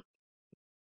 Need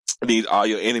all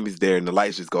your enemies there and the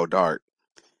lights just go dark.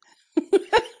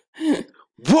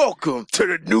 Welcome to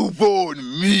the newborn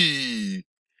me.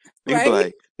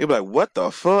 Right? You'll be like, what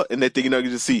the fuck? And then you're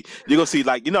gonna see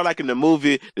like, like in the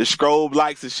movie, the strobe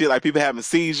lights and shit, like people having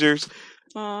seizures.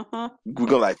 We're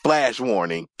gonna like flash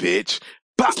warning, bitch.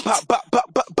 Bop, bop, bop,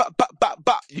 bop, bop, bop, bop, bop,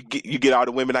 bop. You get all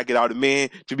the women, I get all the men.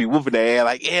 You be whooping their ass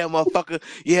like, yeah,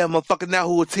 motherfucker, now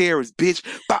who a terrorist, bitch.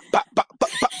 Bop, bop, bop, bop,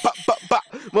 bop,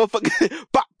 motherfucker,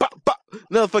 pop, pop, pop,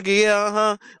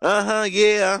 motherfucker,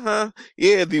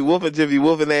 yeah, be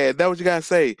whooping ass. That what you gotta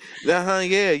say? Yeah,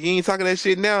 you ain't talking that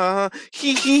shit now,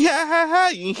 hee ha ha ha,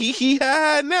 hee ha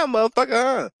ha now,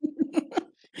 motherfucker,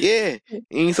 Yeah, you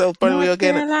ain't so funny. We North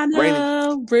okay,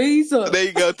 Carolina, breeze up. There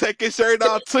you go. Take your shirt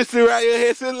off, twist it around your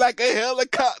head, sitting like a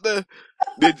helicopter.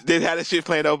 They had that shit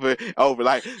playing over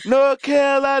like North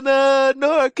Carolina,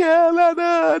 North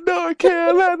Carolina, North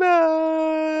Carolina.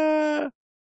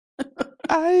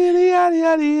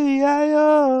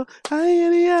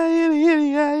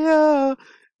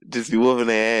 Just be whooping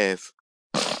their ass.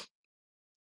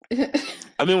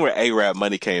 I remember when A-Rap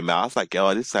Money came out. I was like,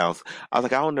 yo, this sounds. I was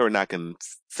like, I don't know, I can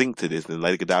sing to this. And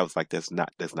Lady Godiva was like, that's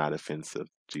not offensive.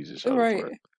 Jesus, right.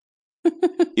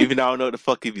 Even though I don't know what the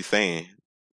fuck he be saying.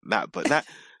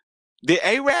 Did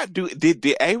A-Rap do? Did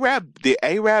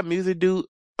A-Rap music do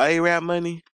A-Rap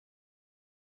Money?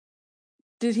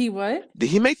 Did he what?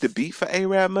 Did he make the beat for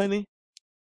A-Rap Money?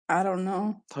 I don't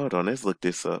know. Hold on, let's look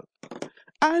this up.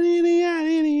 Then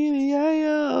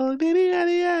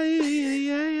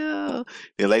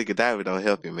Lady Godiva don't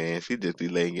help you, man. She just be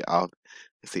laying it off.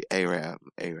 Let's see, A-Rap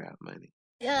Money.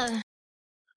 Yeah.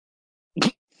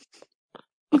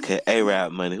 Okay,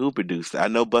 A-Rap Money. Who produced it? I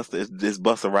know Busta. This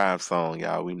Busta Rhymes song,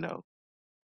 y'all. We know.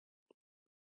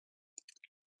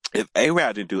 If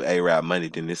A-Rap didn't do A-Rap Money,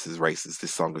 then this is racist.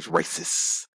 This song is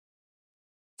racist.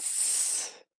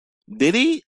 Did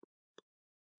he?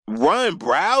 Run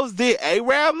Browse did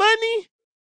A-Rap Money?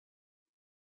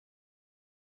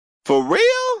 For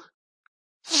real?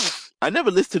 I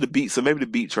never listened to the beat, so maybe the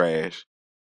beat trash.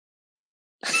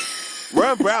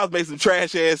 Run Browse makes some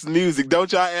trash ass music.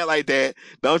 Don't y'all act like that.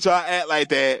 Don't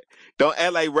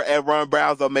act like Run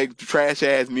Browse don't make trash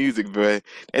ass music, bro.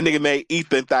 That nigga made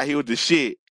Ethan thought he was the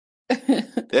shit.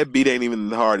 That beat ain't even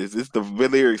the hardest. It's the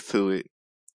lyrics to it.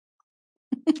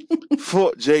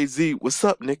 Fuck Jay-Z. What's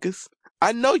up, niggas?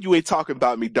 I know you ain't talking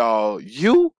about me, dawg.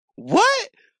 You? What?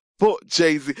 Fuck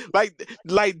Jay-Z.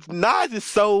 Like Nas is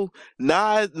so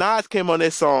Nas came on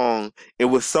that song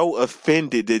and was so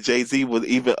offended that Jay-Z would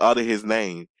even utter his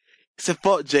name. He said,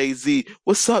 fuck Jay-Z.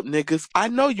 What's up, niggas? I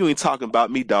know you ain't talking about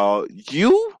me, dawg.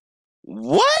 You?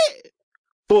 What?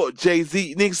 Fuck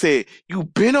Jay-Z. Nigga said, you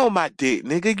been on my dick,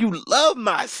 nigga. You love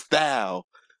my style.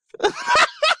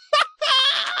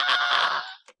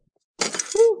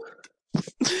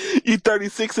 You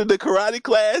 36 in the karate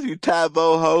class, you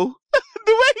Tybo ho.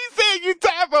 The way he said you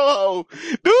Tybo ho.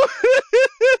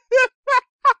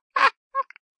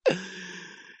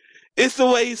 It's the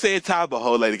way he said Tybo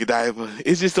ho, Lady Godiva.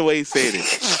 It's just the way he said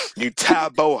it. You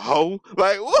Tybo ho.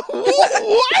 Like,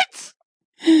 what?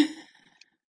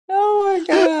 Oh my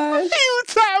gosh. You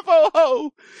Tybo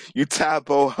ho. You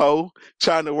Tybo ho.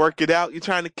 Trying to work it out. You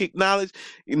trying to kick knowledge?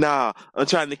 Nah, I'm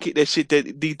trying to kick that shit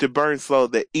that need to burn slow,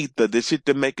 the ether, the shit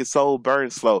that make his soul burn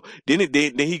slow. Then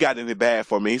he got in it bad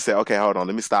for me. He said, okay, hold on,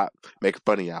 let me stop making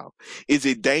fun of y'all. Is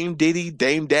it Dame Diddy,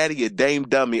 Dame Daddy, or Dame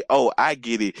Dummy? Oh, I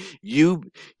get it. You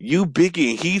Biggie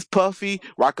and he's Puffy.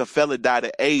 Rockefeller died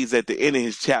of AIDS at the end of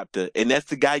his chapter. And that's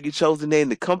the guy you chose to name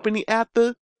the company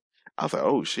after? I was like,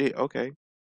 oh shit, okay.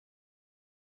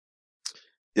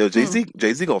 Yo,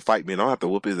 Jay-Z gonna fight me and I don't have to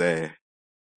whoop his ass.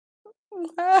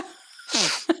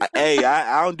 Hey,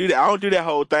 I don't do that. I don't do that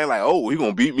whole thing like, oh, he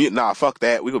gonna beat me. Nah, fuck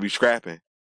that. We gonna be scrapping.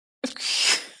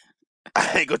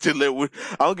 I ain't gonna live.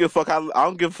 I don't give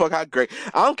a fuck how great.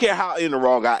 I don't care how in the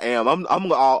wrong I am. I'm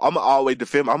gonna always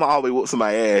defend. I'm gonna always whoop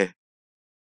somebody ass.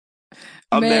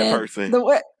 I'm that person.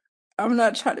 I'm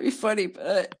not trying to be funny,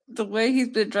 but the way he's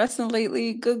been dressing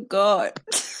lately, good God.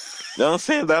 You know what I'm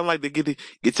saying? I'm like to get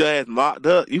your ass mocked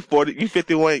up. You 40, you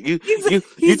 51,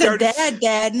 he's 30, a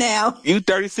dad now. You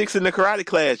 36 in the karate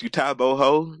class, you Tybo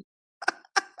ho.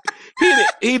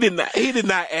 He did not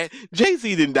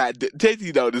Jay-Z did not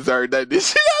Jay-Z don't deserve that. This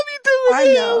shit I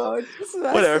know.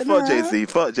 Whatever,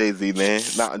 fuck Jay-Z, man.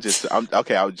 I'm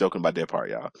okay, I was joking about that part,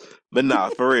 y'all. But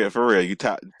nah, for real, you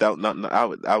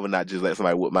I would not just let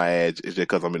somebody whoop my ass just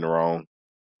because I'm in the wrong.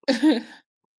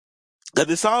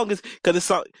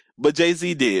 But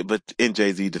Jay-Z did, but in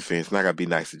Jay-Z's defense, not gotta be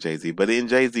nice to Jay-Z, but in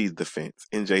Jay-Z's defense,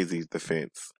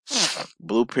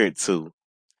 Blueprint 2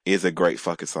 is a great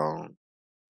fucking song.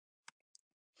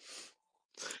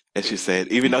 And she said,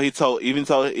 even though he told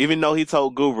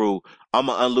Guru,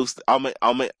 I'ma unleash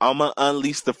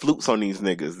the flutes on these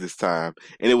niggas this time.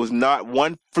 And it was not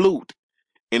one flute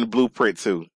in Blueprint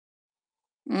 2.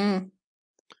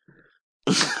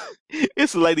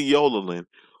 It's Lady Yodeling.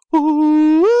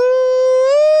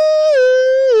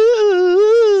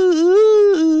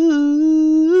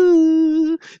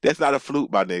 That's not a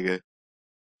flute, my nigga.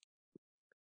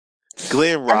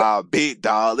 Glenn Robb, big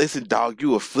dog. Listen, dog,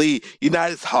 you a flea. You're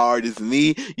not as hard as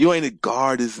me. You ain't as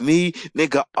guard as me.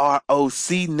 Nigga, ROC,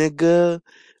 nigga.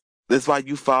 That's why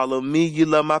you follow me. You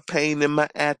love my pain and my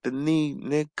agony,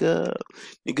 nigga.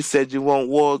 Nigga said you want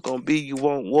war, gonna be you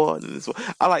want war.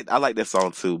 I like that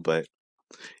song too, but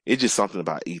it's just something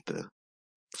about Ether.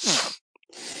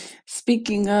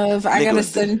 Speaking of, I gotta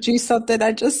send you something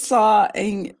I just saw,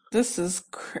 and this is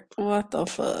what the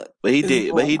fuck. But he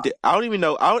did. I don't even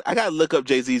know. I gotta look up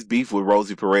Jay-Z's beef with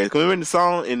Rosie Perez. Cause remember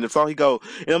in the song he go,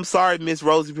 and I'm sorry, Miss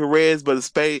Rosie Perez, but a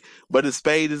spade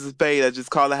is a spade. I just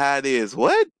call it how it is.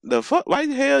 What the fuck? Why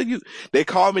the hell you? They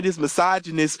call me this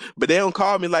misogynist, but they don't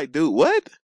call me like, dude, what?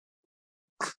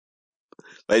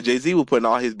 Like Jay-Z was putting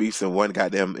all his beefs in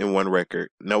one record.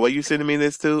 Now, what you sending me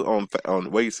this to?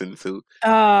 On where you sending it to?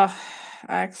 I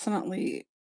accidentally,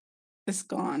 it's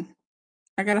gone.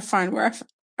 I gotta find where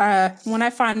when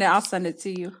I find it, I'll send it to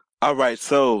you. All right,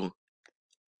 so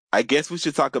I guess we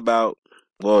should talk about.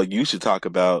 Well, you should talk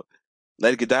about.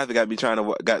 Lady Godiva got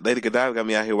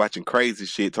me out here watching crazy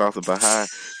shit, talking behind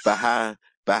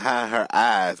her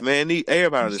eyes. Man,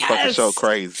 everybody on this fucking show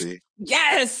crazy.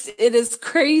 Yes, it is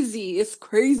crazy. It's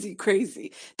crazy.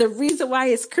 The reason why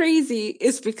it's crazy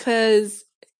is because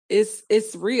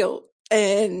it's real.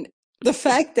 And the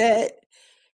fact that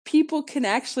people can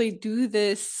actually do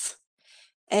this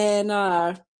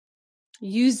and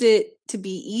use it to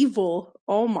be evil.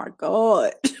 Oh my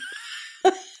God.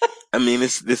 I mean,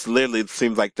 this literally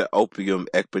seems like the opium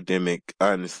epidemic,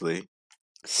 honestly.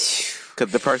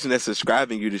 Because the person that's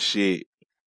subscribing you to shit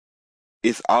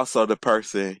is also the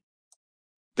person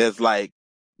that's like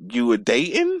you were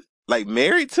dating, like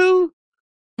married to.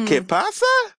 ¿Qué pasa?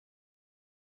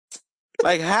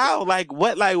 Like how? Like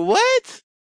what? Like what?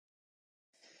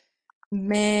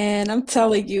 Man, I'm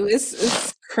telling you,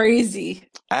 it's crazy.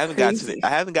 I haven't got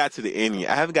to the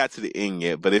end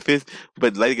yet. But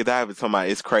but Lady Godiva is talking about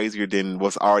it's crazier than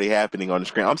what's already happening on the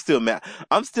screen. I'm still mad.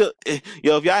 If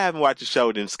y'all haven't watched the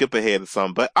show, then skip ahead or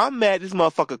something. But I'm mad this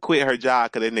motherfucker quit her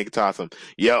job because that nigga told him,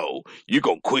 yo, you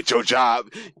gonna quit your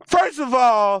job. First of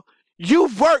all, you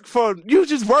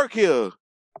just work here.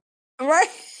 Right.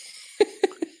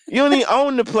 You don't even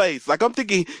own the place. Like I'm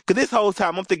thinking, cause this whole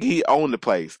time I'm thinking he owned the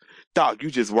place. Dog, you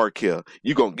just work here.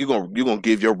 You gonna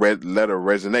give your letter of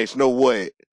resignation. No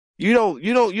what? You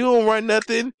don't run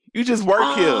nothing. You just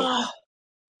work here.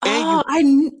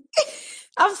 I'm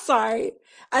sorry.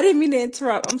 I didn't mean to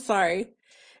interrupt. I'm sorry.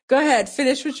 Go ahead.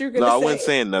 Finish what you were gonna say. No, I wasn't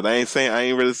saying nothing. I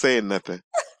ain't really saying nothing.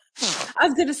 I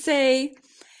was gonna say,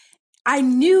 I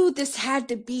knew this had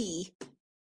to be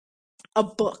a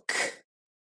book.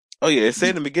 Oh yeah, it said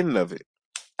in the beginning of it.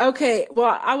 Okay,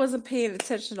 well, I wasn't paying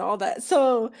attention to all that.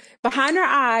 So, Behind Her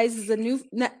Eyes is a new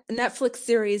Netflix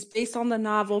series based on the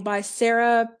novel by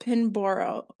Sarah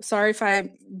Pinborough. Sorry if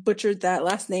I butchered that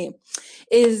last name.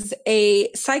 Is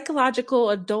a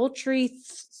psychological adultery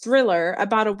thriller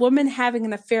about a woman having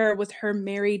an affair with her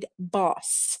married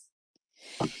boss.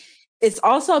 It's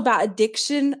also about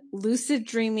addiction, lucid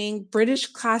dreaming,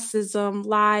 British classism,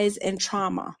 lies, and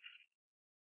trauma.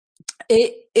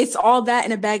 It's all that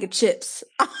in a bag of chips.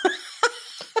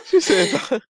 She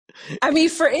said, I mean,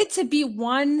 for it to be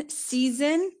one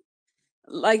season,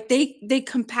 like they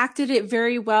compacted it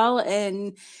very well,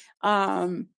 and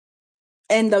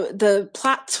the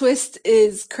plot twist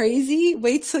is crazy.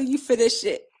 Wait till you finish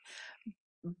it.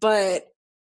 But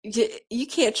you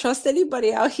can't trust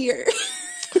anybody out here.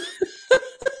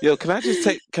 Yo, can I just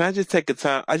take a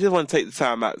time? I just want to take the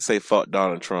time out to say fuck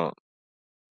Donald Trump.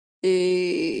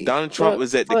 Donald Trump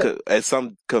was at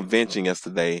some convention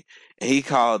yesterday, and he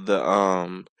called the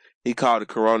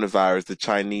coronavirus the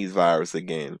Chinese virus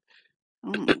again.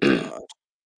 Oh my God.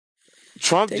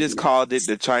 Trump just called it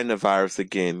the China virus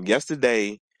again.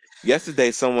 Yesterday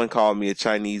someone called me a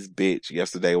Chinese bitch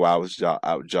yesterday while I was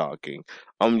out jogging.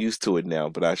 I'm used to it now,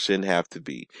 but I shouldn't have to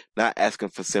be. Not asking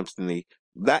for sympathy.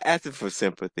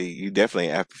 You definitely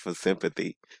ain't asking for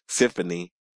sympathy.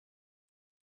 Symphony.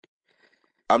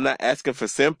 I'm not asking for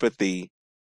sympathy,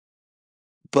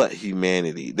 but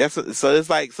humanity. So it's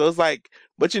like,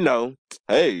 but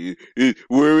hey,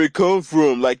 where it come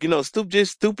from? Like,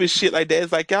 stupid shit like that.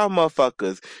 It's like y'all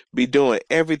motherfuckers be doing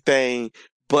everything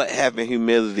but having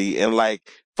humility and like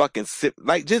fucking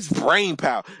like just brain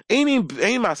power. Ain't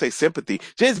even I say sympathy,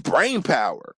 just brain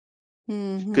power.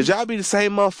 Cause y'all be the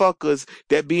same motherfuckers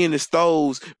that be in the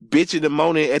stores bitching and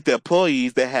moaning at the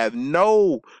employees that have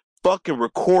no fucking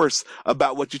recourse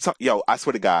about what you talk. Yo, I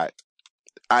swear to God,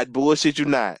 I bullshit you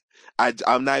not.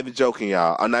 I'm not even joking,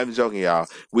 y'all.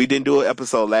 We didn't do an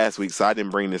episode last week, so I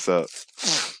didn't bring this up.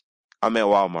 I'm at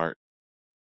Walmart.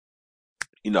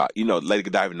 Lady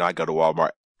Godiva, I go to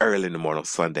Walmart early in the morning on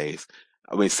Sundays.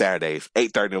 I mean Saturdays,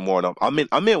 8:30 in the morning. I'm in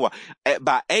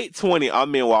by 8:20.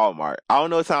 I'm in Walmart. I don't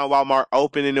know what time Walmart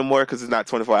open anymore because it's not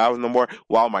 24 hours no more.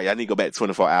 Walmart, y'all need to go back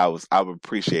 24 hours. I would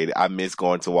appreciate it. I miss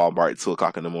going to Walmart at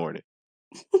 2:00 in the morning.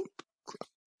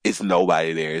 It's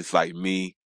nobody there. It's like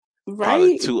me,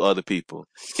 probably 2 other people.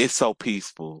 It's so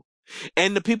peaceful.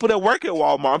 And the people that work at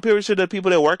Walmart, I'm pretty sure the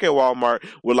people that work at Walmart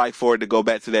would like for it to go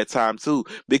back to that time too.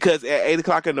 Because at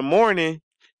 8:00 in the morning,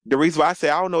 the reason why I say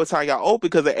I don't know what time y'all open,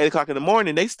 because at 8:00 in the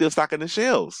morning they still stocking the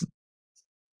shelves.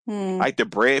 Like the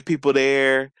bread people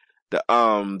there,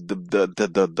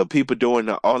 the people doing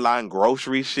the online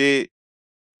grocery shit.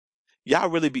 Y'all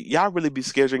really be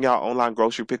scheduling y'all online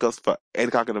grocery pickups for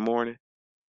 8:00 in the morning?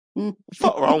 What's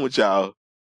wrong with y'all?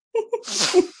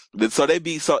 So it's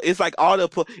like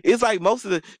it's like most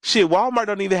of the shit. Walmart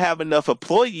don't even have enough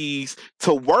employees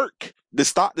to work to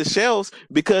stock the shelves,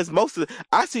 because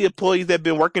I see employees that have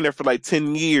been working there for like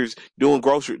 10 years doing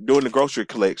the grocery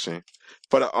collection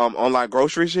for the online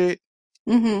grocery shit.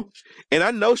 Mm-hmm. And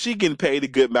I know she getting paid a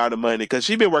good amount of money because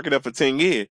she been working there for 10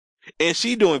 years. And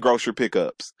she doing grocery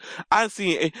pickups. I'm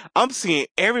seeing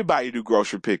everybody do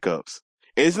grocery pickups.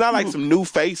 And it's not like some new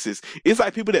faces. It's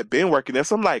like people that been working there.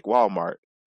 So I'm like, Walmart,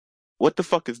 what the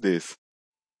fuck is this?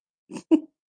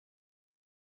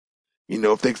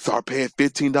 If they start paying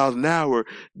 $15 an hour,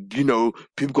 people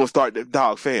gonna start the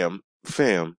dog fam.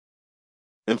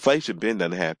 Inflation been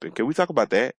done happen. Can we talk about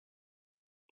that?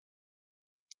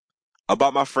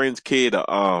 About my friend's kid,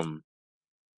 a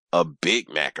Big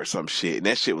Mac or some shit, and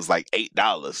that shit was like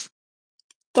 $8.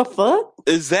 The fuck?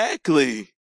 Exactly.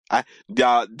 That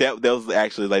was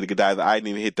actually Lady Godiva. I didn't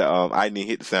even hit the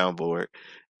soundboard,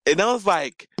 and I was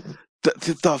like,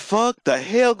 the fuck, the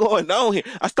hell going on here?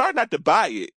 I started not to buy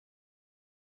it.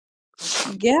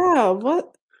 Yeah,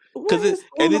 what? Cause it's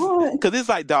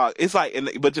like, dog. It's like,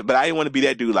 but I didn't want to be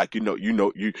that dude. Like, you can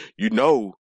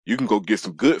go get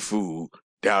some good food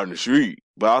down the street.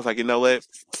 But I was like, you know what?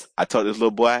 I told this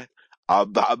little boy, I'll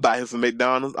buy him some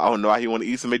McDonald's. I don't know how he want to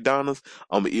eat some McDonald's.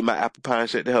 I'm gonna eat my apple pie and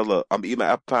shut the hell up. I'm gonna eat my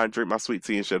apple pie and drink my sweet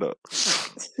tea and shut up.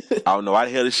 I don't know why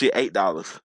the hell this shit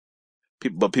 $8.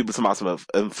 People talking about some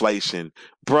inflation,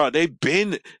 bro.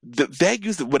 When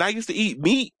I used to eat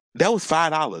meat, that was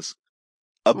 $5.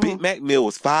 A Big Mac meal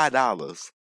was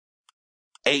 $5.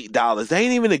 $8. They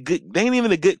ain't even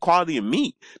a good quality of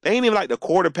meat. They ain't even like the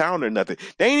quarter pound or nothing.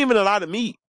 They ain't even a lot of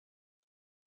meat.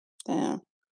 Damn.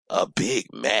 A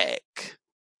Big Mac.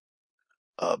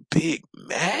 A Big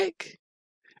Mac?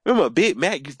 Remember, a Big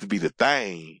Mac used to be the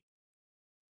thing.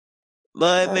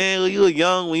 Like, man, when you were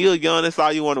young, that's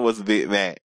all you wanted was a Big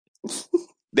Mac.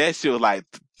 That shit was like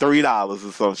 $3 or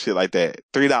some shit like that.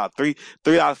 $3,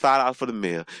 $5 for the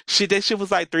meal. Shit, that shit was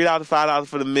like $3, $5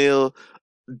 for the meal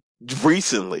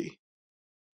recently.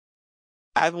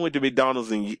 I haven't went to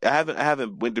McDonald's I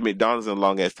haven't went to McDonald's in a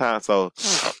long ass time, so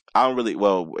I don't really.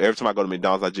 Well, every time I go to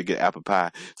McDonald's, I just get apple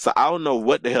pie. So I don't know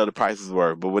what the hell the prices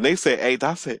were. But when they said $8,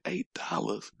 I said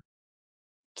 $8.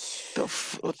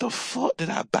 What the fuck did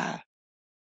I buy?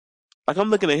 Like, I'm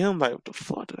looking at him like, what the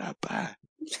fuck did I buy?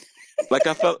 Like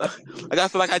I feel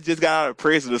like I just got out of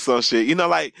prison or some shit. They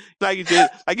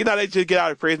just get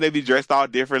out of prison, they be dressed all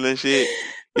different and shit.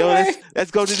 Yo,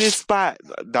 let's go to this spot.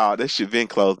 Dog, that shit been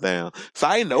closed down. So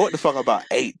I didn't know what the fuck about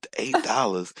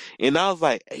 $8. And I was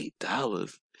like,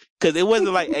 $8? Cause it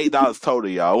wasn't like $8 total,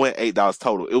 y'all. It wasn't $8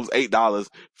 total. It was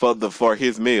 $8 for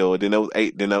his meal. And then it was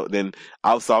then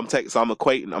also I'm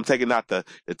taking out the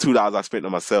 $2 I spent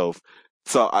on myself.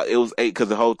 So it was 8 because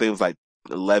the whole thing was like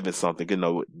 11 something,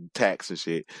 with tax and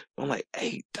shit. I'm like,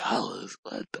 $8?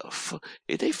 What the fuck?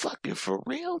 Is they fucking for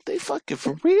real?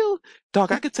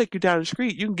 Dog, I could take you down the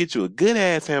street. You can get you a good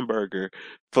ass hamburger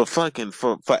for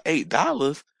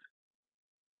 $8.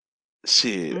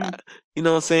 Shit. You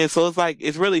know what I'm saying? So it's like,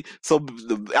 it's really, so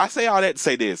I say all that to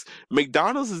say this.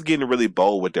 McDonald's is getting really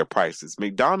bold with their prices.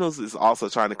 McDonald's is also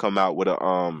trying to come out with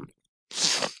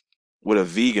a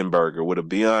vegan burger, with a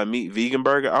Beyond Meat vegan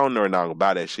burger. I don't know if I'm gonna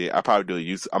buy that shit. I'm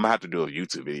gonna have to do a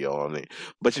YouTube video on it.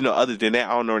 But other than that,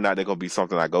 I don't know if they're gonna be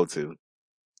something I go to.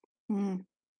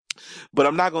 But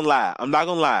I'm not gonna lie.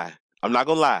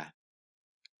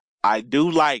 I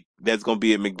do like that's gonna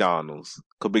be at McDonald's,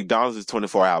 because McDonald's is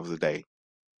 24 hours a day.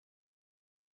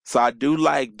 So I do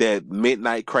like that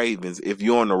midnight cravings. If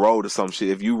you're on the road or some shit,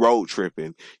 if you road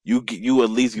tripping, you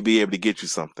at least be able to get you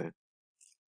something.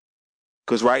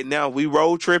 Cause right now we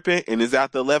road tripping and it's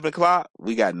after 11 o'clock.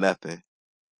 We got nothing.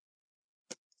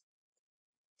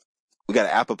 We got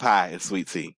an apple pie and sweet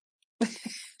tea.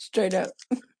 Straight up.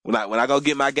 When I go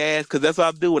get my gas, because that's what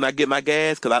I do when I get my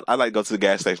gas, because I like to go to the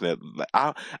gas station.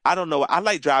 I don't know. I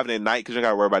like driving at night because you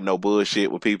got to worry about no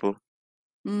bullshit with people.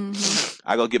 Mm-hmm.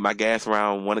 I go get my gas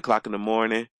around 1:00 in the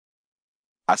morning.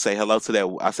 I say hello to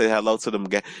that. I say hello to them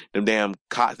damn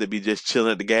cops that be just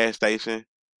chilling at the gas station.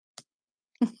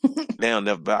 They don't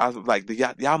never. But I was like,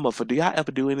 y'all motherfucker, do y'all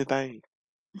ever do anything?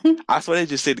 I swear they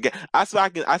just sit the gas. I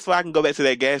swear I can go back to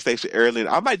that gas station early.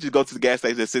 I might just go to the gas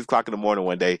station at 6:00 in the morning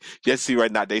one day just to see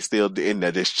right now they still in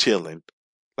there just chilling.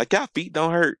 Like y'all feet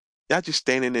don't hurt. Y'all just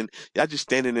standing in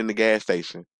the gas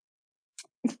station,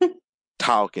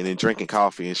 talking and drinking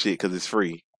coffee and shit because it's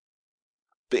free.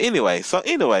 But anyway,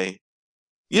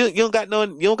 you don't got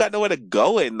nowhere to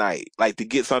go at night, like to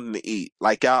get something to eat,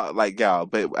 like y'all.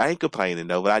 But I ain't complaining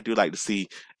though. But I do like to see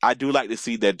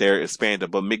that they're expanding.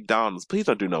 But McDonald's, please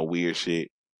don't do no weird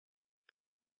shit.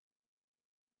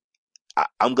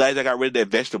 I'm glad they got rid of that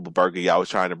vegetable burger y'all was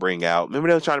trying to bring out. Remember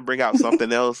they were trying to bring out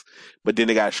something else, but then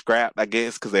they got scrapped, I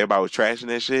guess, because everybody was trashing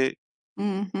that shit.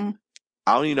 Mm-hmm.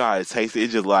 I don't even know how it tasted.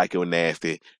 It just like it was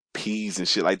nasty. Peas and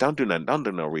shit. Like, don't do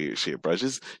no weird shit, bro.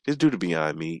 Just do the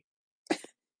Beyond Meat.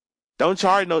 Don't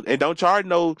charge no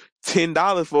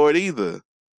 $10 for it either.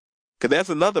 Cause that's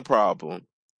another problem.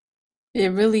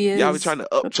 It really is. Y'all be trying to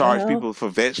upcharge people for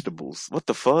vegetables. What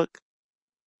the fuck?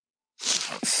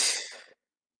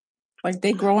 Like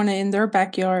they growing it in their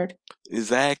backyard.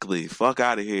 Exactly. Fuck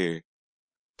out of here.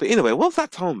 But anyway, what was I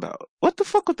talking about? What the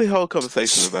fuck was the whole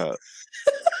conversation about?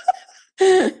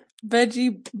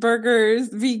 Veggie burgers,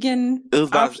 vegan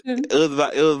option. It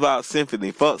was about Symphony.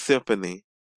 Fuck Symphony.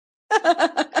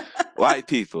 White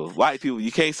people,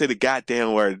 you can't say the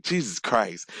goddamn word. Jesus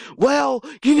Christ. Well,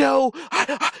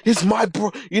 it's my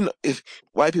bro. If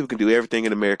white people can do everything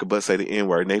in America but say the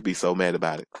N-word, and they'd be so mad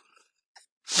about it.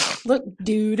 Look,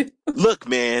 dude. Look,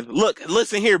 man. Look,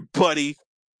 listen here, buddy.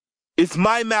 It's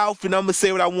my mouth, and I'm gonna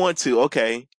say what I want to,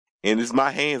 okay? And it's my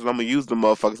hands, and I'm gonna use the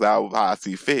motherfuckers how I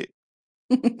see fit.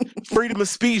 Freedom of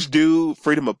speech, dude.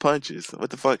 Freedom of punches.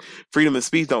 What the fuck? Freedom of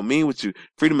speech don't mean what you.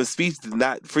 Freedom of speech did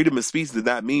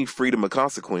not mean freedom of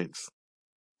consequence.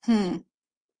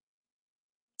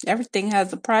 Everything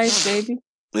has a price, baby.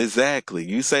 Exactly.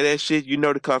 You say that shit, you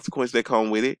know the consequence that come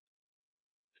with it.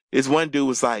 This one dude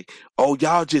was like, "Oh,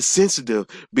 y'all just sensitive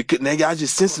because now y'all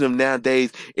just sensitive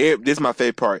nowadays." This is my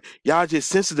favorite part. Y'all just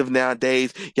sensitive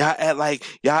nowadays. Y'all act like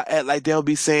they'll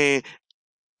be saying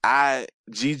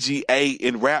IGGA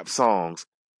in rap songs.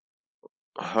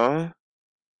 Huh?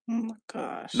 Oh my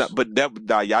gosh. No, but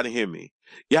y'all didn't hear me.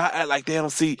 Y'all act like they don't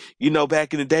see,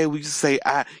 back in the day we used to say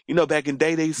back in the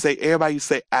day they used to say, everybody used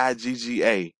to say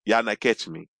IGGA. Y'all not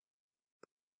catching me.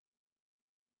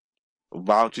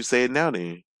 Why don't you say it now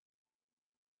then?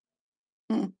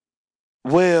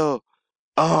 Well,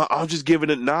 I'm just giving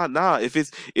it nah. If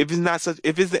it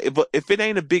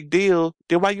ain't a big deal,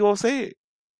 then why you won't say it?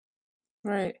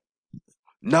 Right.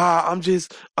 Nah, I'm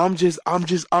just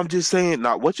saying.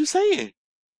 Nah, what you saying?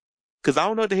 Cause I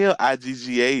don't know what the hell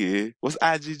IGGA is. What's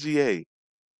IGGA?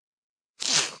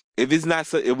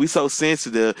 If we so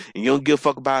sensitive and you don't give a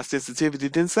fuck about sensitivity,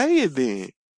 then say it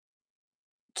then.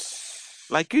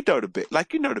 Like you know the bear,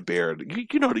 you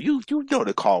know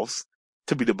the cost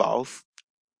to be the boss.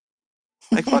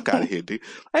 Like fuck out of here, dude.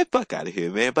 Like fuck out of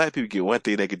here, man. Black people get one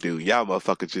thing they can do. Y'all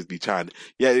motherfuckers just be trying to.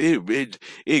 Yeah,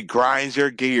 it grinds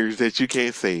your gears that you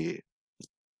can't say it.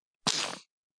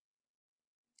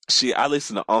 Shit, I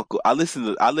listen to Uncle. I listen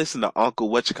to Uncle.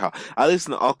 What you call? I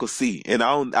listen to Uncle C, and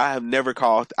I have never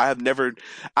called a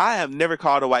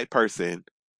white person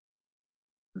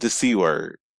the C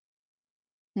word.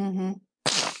 Mm-hmm.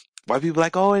 White people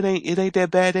like, oh, it ain't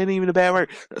that bad. It ain't even a bad word.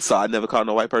 So I never called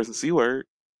no white person C word.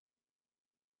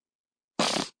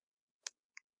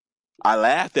 I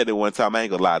laughed at it one time. I ain't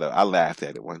gonna lie though. I laughed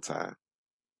at it one time.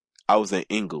 I was in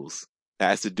Ingles.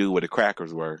 That's to do where the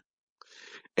crackers were.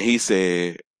 And he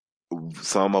said,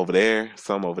 some over there,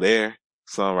 some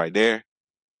right there.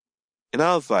 And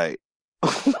I was like,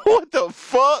 what the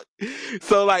fuck?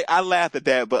 So like, I laughed at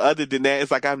that. But other than that,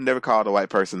 it's like I've never called a white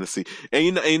person the C.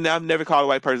 And I've never called a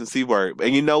white person C word.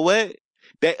 And you know what?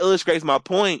 That illustrates my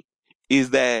point is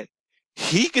that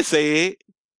he could say it.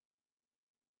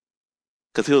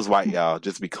 Cause he was white, y'all.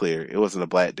 Just to be clear. It wasn't a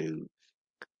black dude.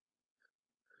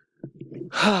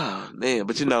 Man,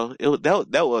 but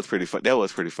that was pretty fun. That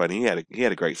was pretty funny. He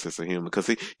had a great sense of humor because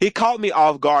he caught me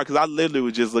off guard because I literally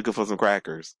was just looking for some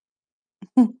crackers.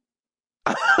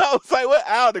 I was like, what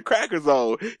aisle the crackers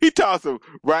on? He tossed them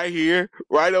right here,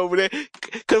 right over there.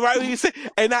 Cause right when he said,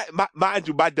 and mind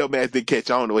you, my dumb ass didn't catch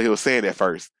on the way he was saying at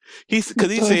first. He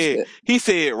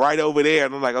said right over there,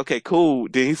 and I'm like, okay, cool.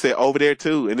 Then he said over there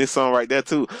too, and this song right there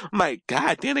too. I'm like,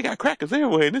 God damn, they got crackers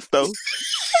everywhere in this stove.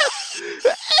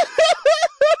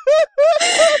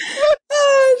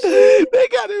 Oh, they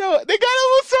got it on. They got it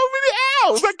on so many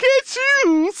aisles. I can't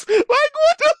choose. Like,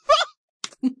 what the fuck?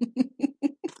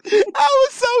 I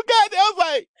was so goddamn. I was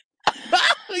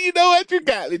like, you know what? You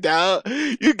got me, dog.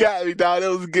 You got me, dog. That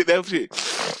was good. That shit.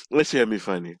 That shit had me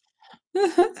funny.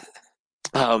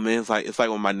 Oh man, it's like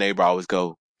when my neighbor always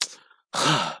go,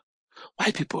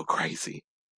 white people are crazy.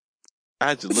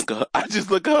 I just look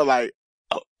at her like,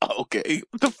 oh, okay,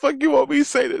 what the fuck you want me to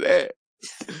say to that?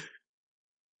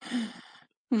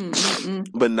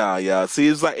 But nah, y'all. See,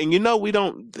 it's like, and you know, we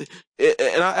don't.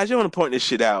 And I just want to point this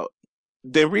shit out.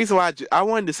 The reason why I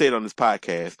wanted to say it on this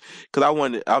podcast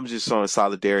because I'm just showing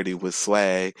solidarity with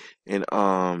Swag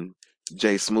and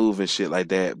Jay Smooth and shit like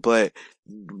that. But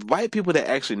white people that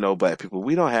actually know black people,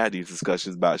 we don't have these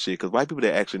discussions about shit because white people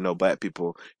that actually know black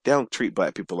people, they don't treat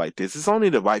black people like this. It's only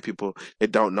the white people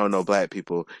that don't know no black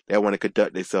people that want to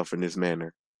conduct themselves in this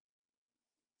manner.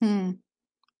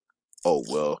 Oh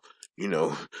well, you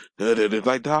know,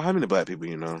 like, dog, how many black people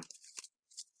you know?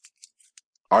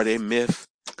 Are they myth?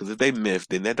 Because if they myth,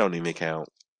 then that don't even count.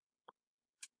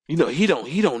 You know, he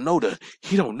don't know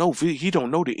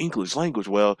the English language.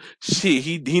 Well, shit,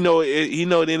 he know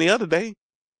it any other day.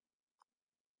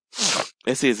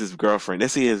 Let's see, his girlfriend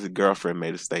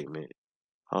made a statement.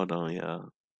 Hold on, y'all.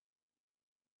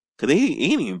 Cause it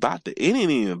ain't even about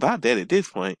that at this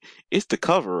point. It's the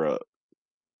cover up.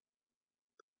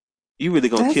 You really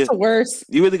gonna That's the worst.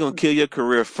 You really gonna kill your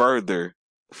career further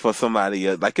for somebody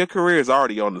else. Like, your career is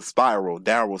already on the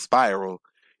downward spiral.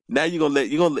 Now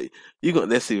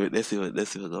let's see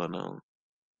what's going on.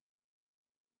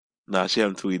 Nah, she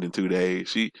haven't tweeted in 2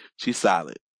 days. She's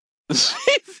silent.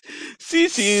 she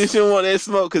don't want that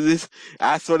smoke because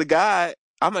I swear to God,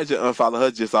 I might just unfollow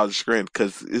her just out of strength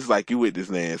because it's like you with this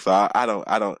man. So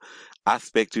I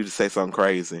expect you to say something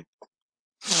crazy.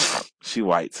 She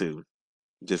white too,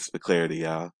 just for clarity,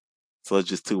 y'all. So it's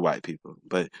just 2 white people,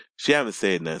 but she haven't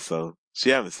said nothing. So she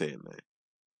haven't said nothing.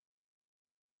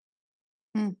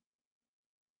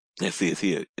 Let's see if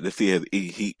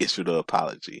he issued an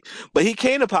apology. But he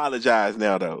can't apologize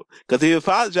now, though. Because he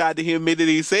apologized to him, admitted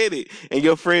he said it. And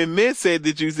your friend Mint said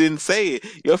that you didn't say it.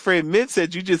 Your friend Mint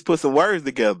said you just put some words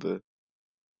together.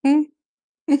 I'm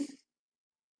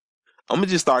going to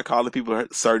just start calling people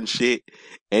certain shit.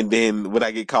 And then when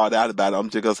I get called out about it, I'm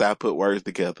just going to say I put words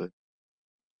together.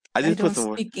 I don't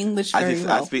speak English very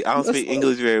well. I don't speak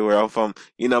English very well. I'm from,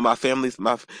 my family's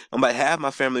I'm like half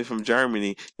my family from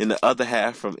Germany and the other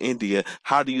half from India.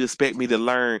 How do you expect me to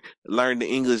learn the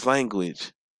English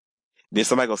language? Then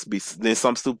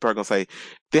some stupid person gonna say,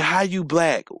 then how you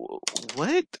black?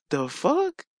 What the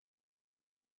fuck?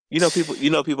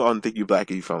 People only think you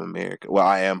black if you from America. Well,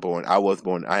 I am born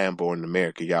in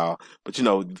America, y'all. But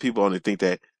people only think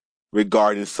that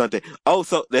regarding something. Oh,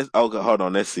 so hold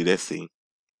on, let's see.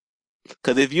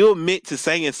 Because if you admit to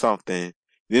saying something,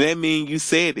 then that means you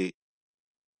said it.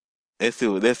 Let's see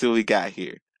what we got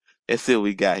here.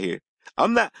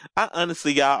 I'm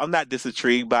honestly, y'all, I'm not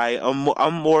disintrigued by it.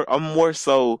 I'm more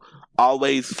so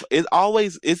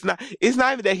it's not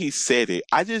even that he said it.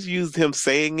 I just used him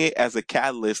saying it as a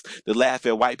catalyst to laugh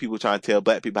at white people trying to tell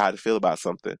black people how to feel about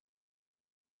something.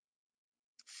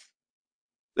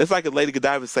 It's like a Lady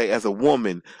Godiva say, as a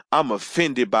woman, I'm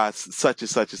offended by such and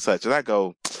such and such. And I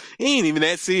go, it ain't even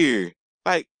that serious.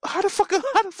 Like, how the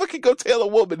fuck you go tell a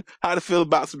woman how to feel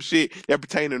about some shit that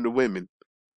pertaining to women?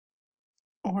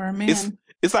 Or a man.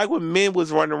 It's like when men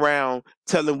was running around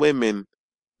telling women,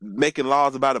 making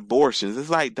laws about abortions. It's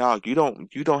like, dog, you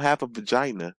don't have a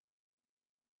vagina.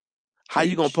 How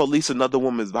you gonna police a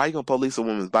woman's body?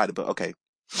 But okay.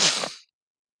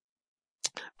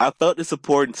 I felt it's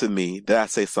important to me that I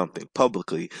say something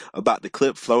publicly about the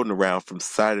clip floating around from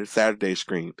Saturday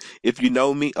Scream. If you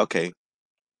know me, okay,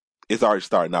 it's already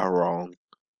starting out wrong.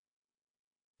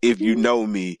 If you know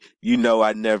me, you know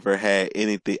I never had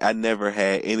anything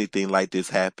like this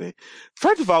happen.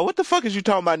 First of all, what the fuck is you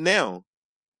talking about now?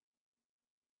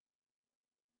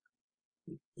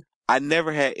 I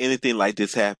never had anything like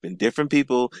this happen. Different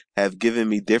people have given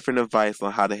me different advice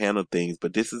on how to handle things,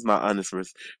 but this is my honest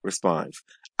response.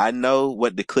 I know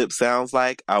what the clip sounds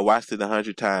like. I watched it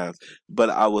 100 times, but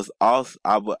I was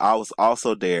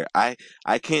also there. I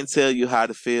can't tell you how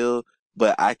to feel,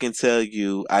 but I can tell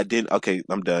you I didn't. Okay,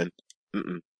 I'm done.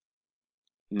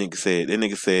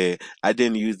 Nigga said, I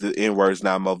didn't use the N words,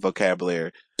 not my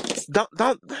vocabulary. Don't,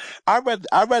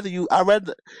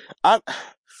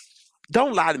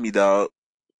 don't lie to me, dog.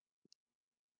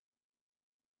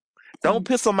 Don't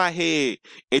piss on my head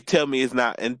and tell me it's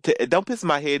not, and don't piss on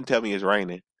my head and tell me it's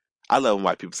raining. I love when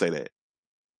white people say that.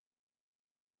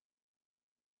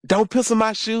 Don't piss on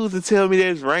my shoes and tell me that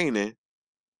it's raining.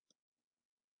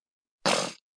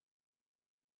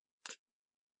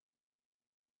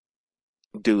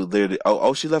 Dude, literally.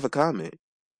 Oh, she left a comment.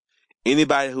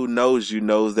 Anybody who knows you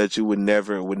knows that you would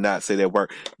not say that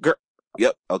word. Girl,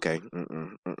 yep, okay.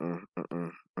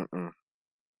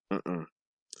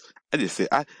 I just said,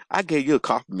 I gave you a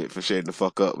compliment for shutting the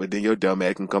fuck up, but then your dumb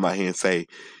ass can come out here and say,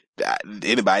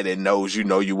 anybody that knows you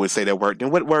know you would say that word. Then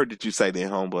what word did you say then,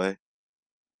 homeboy?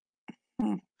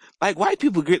 Like, white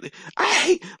people get, I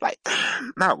hate, like,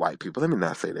 not white people. Let me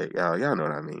not say that, y'all. Y'all know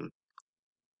what I mean.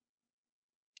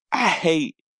 I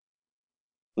hate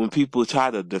when people try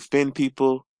to defend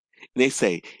people and they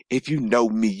say, if you know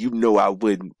me, you know I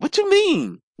wouldn't. What you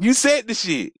mean? You said the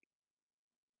shit.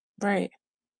 Right.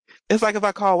 It's like if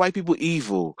I call white people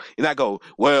evil and I go,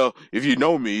 well, if you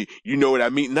know me, you know what I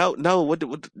mean. No, no,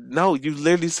 you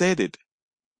literally said it.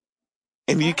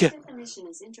 And you can. Definition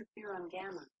is interferon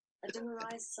gamma, a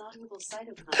dimerized soluble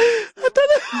cytokine. I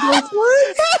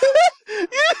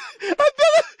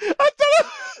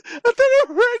thought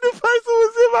a random person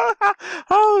was in my.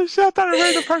 Oh shit! I thought a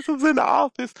random person was in the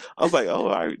office. I was like, oh,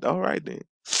 all right then.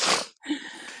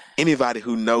 Anybody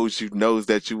who knows you knows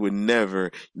that you would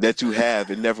never, that you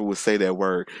have and never would say that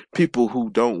word. People who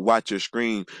don't watch your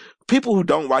screen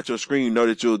know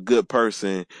that you're a good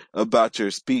person about your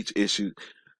speech issue.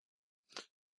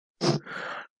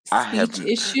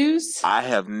 Issues? I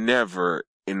have never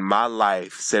in my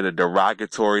life said a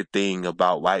derogatory thing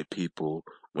about white people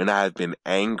when I have been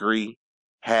angry,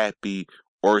 happy,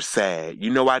 or sad. You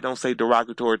know I don't say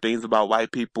derogatory things about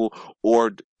white people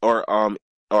or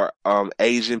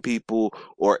Asian people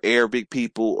or Arabic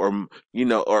people or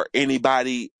or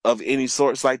anybody of any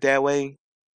sorts like that way.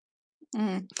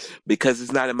 Because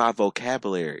it's not in my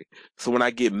vocabulary. So when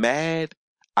I get mad,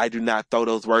 I do not throw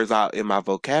those words out in my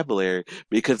vocabulary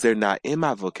because they're not in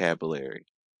my vocabulary.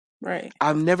 Right.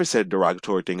 I've never said a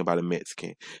derogatory thing about a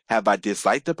Mexican. Have I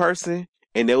disliked the person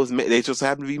and they just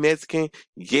happen to be Mexican?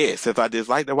 Yes. If I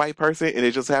dislike the white person and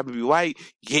they just happen to be white?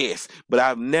 Yes. But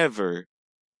I've never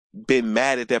been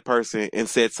mad at that person and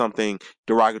said something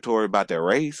derogatory about their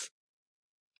race.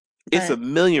 Right. It's a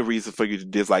million reasons for you to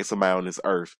dislike somebody on this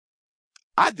earth.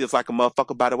 I dislike a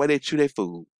motherfucker by the way they chew their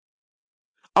food.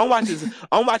 I'm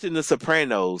watching The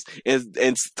Sopranos,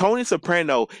 and Tony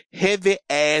Soprano heavy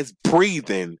ass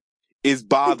breathing is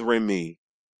bothering me.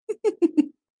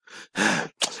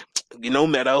 You know,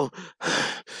 Meadow.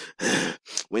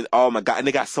 When oh my god, and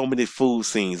they got so many food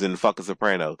scenes in the fucking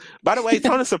Sopranos. By the way,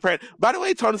 Tony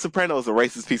Soprano is a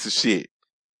racist piece of shit,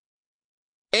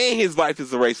 and his wife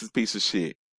is a racist piece of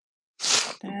shit.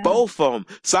 Damn. Both of them.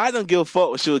 So I don't give a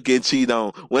fuck when she was getting cheated on.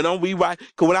 When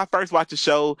I first watched the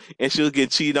show and she was getting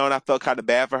cheated on, I felt kind of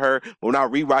bad for her. But when I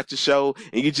rewatch the show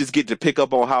and you just get to pick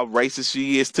up on how racist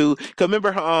she is too. Cause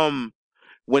remember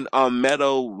when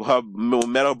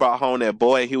Meadow brought home that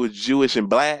boy and he was Jewish and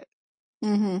black.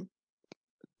 Mm-hmm.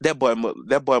 That boy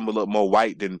would look more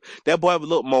white than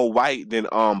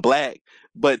black.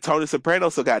 But Tony Soprano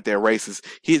still got that racist.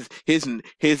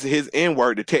 His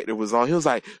N-word detector was on. He was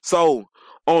like, so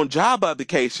on job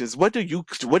applications, what do you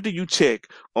check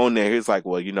on there? He's like,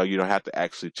 well, you don't have to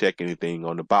actually check anything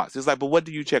on the box. He's like, but what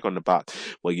do you check on the box?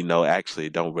 Well, actually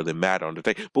it don't really matter on the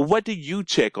thing. But what do you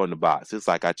check on the box? It's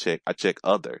like I check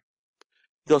other.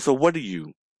 He goes, so what do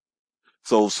you?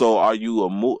 So are you a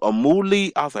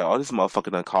moolie? I was like, oh, this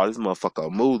motherfucker done called this motherfucker a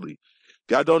moolie.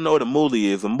 If y'all don't know what a moolie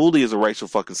is a racial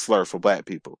fucking slur for black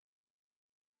people.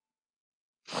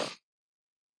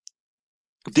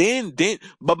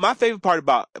 But my favorite part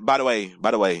about, by the way,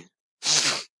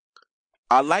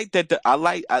 I like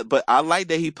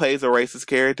that he plays a racist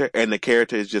character and the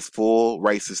character is just full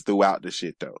racist throughout the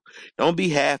shit though. Don't be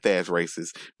half-ass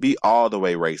racist. Be all the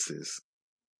way racist.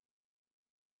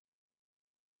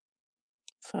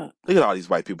 Fuck. Look at all these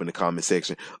white people in the comment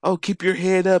section. Oh, keep your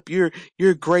head up. You're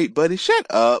great, buddy. Shut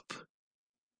up.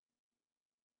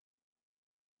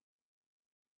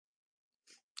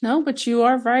 No, but you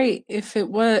are right. If it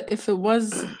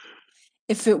wasn't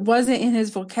in his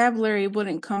vocabulary, it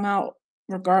wouldn't come out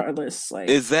regardless. Like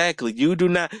exactly. You do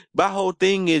not. My whole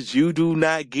thing is you do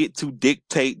not get to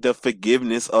dictate the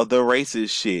forgiveness of the racist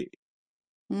shit.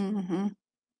 Mm-hmm.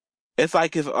 It's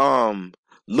like if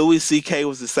Louis C.K.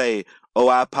 was to say, oh,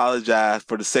 I apologize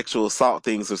for the sexual assault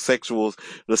things or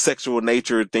the sexual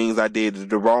nature things I did,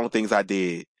 the wrong things I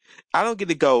did. I don't get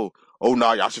to go, oh,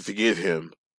 no, y'all should forgive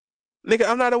him. Nigga,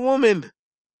 I'm not a woman.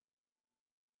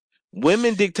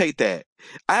 Women dictate that.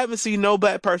 I haven't seen no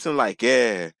black person like,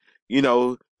 yeah, you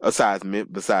know, besides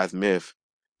Myth,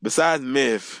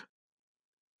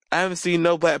 I haven't seen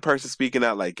no black person speaking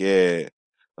out like, yeah.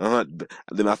 Then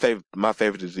my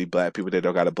favorite is the black people that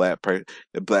don't got the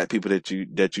black people that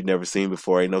you never seen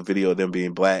before. Ain't no video of them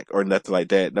being black or nothing like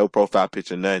that. No profile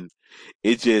picture, nothing.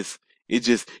 It just,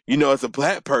 as a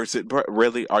black person,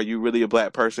 really, are you really a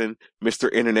black person,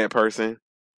 Mr. Internet person?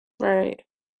 Right.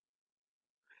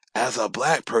 As a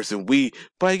black person,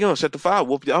 but you don't shut the fire.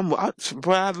 Whoop you. Line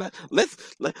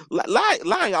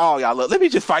all y'all up. Let me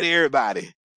just fight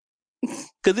everybody.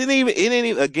 Cause it ain't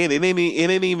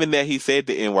even that he said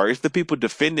the N-word. It's the people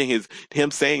defending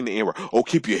him saying the N-word. Oh,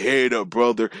 keep your head up,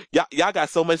 brother. Y'all got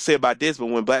so much to say about this, but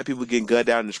when black people getting gunned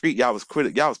down in the street, y'all was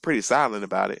pretty silent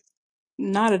about it.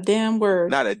 Not a damn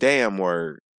word. Not a damn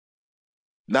word.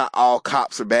 Not all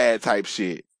cops are bad type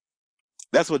shit.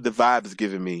 That's what the vibe is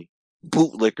giving me.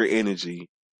 Bootlicker energy.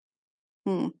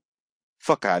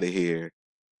 Fuck out of here.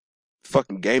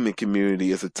 Fucking gaming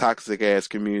community is a toxic ass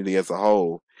community as a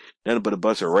whole. Nothing but a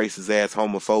bunch of racist ass,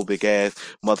 homophobic ass,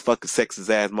 motherfucking sexist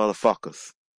ass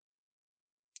motherfuckers.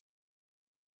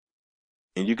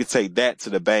 And you can take that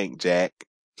to the bank, Jack.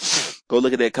 Go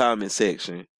look at that comment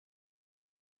section.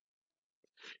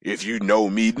 If you know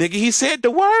me, nigga, he said the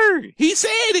word. He said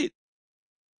it.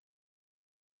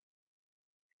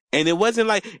 And it wasn't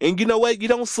like, and you know what? You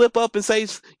don't slip up and say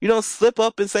homophobic. You don't slip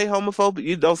up and say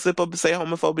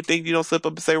homophobic things. You don't slip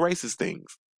up and say racist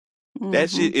things. Mm-hmm. That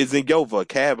shit is in your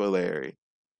vocabulary.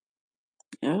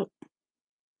 Yep.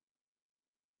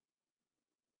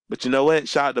 But you know what?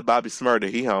 Shout out to Bobby Smurder.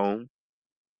 He home.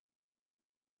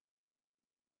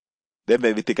 That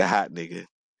made me think of hot nigga.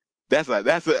 That's like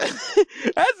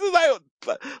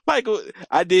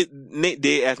Nick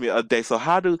did ask me the other day. So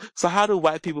how do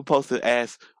white people supposed to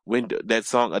ask when that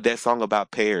song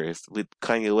about Paris with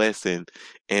Kanye West and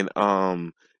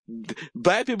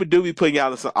black people do be putting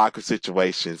y'all in some awkward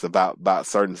situations about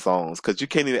certain songs because you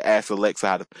can't even ask Alexa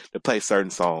how to play certain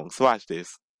songs. So watch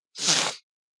this.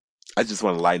 I just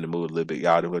want to lighten the mood a little bit,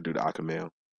 y'all. Then we'll do the Aquaman.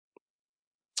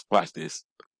 Watch this.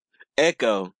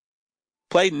 Echo,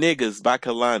 play Niggas by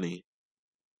Kehlani.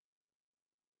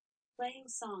 Playing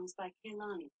songs by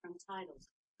Kehlani from Tidal.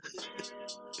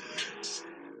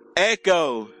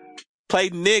 Echo, play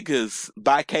Niggas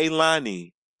by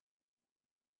Kehlani.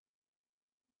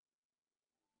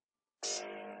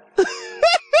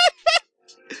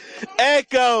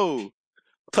 Echo,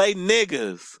 play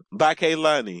Niggas by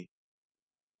Kehlani.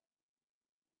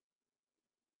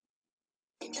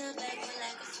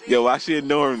 Yo, why she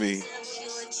ignoring me?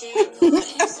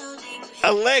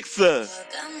 Alexa,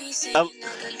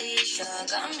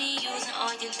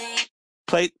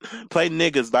 play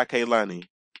Niggas by Kehlani.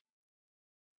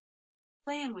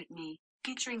 Playing with Me,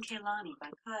 featuring Kehlani by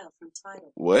Kyle from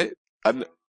Tidal. What?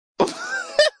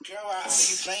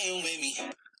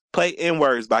 Play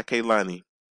N-Words by Kehlani.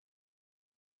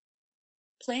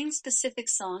 Playing specific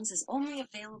songs is only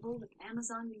available with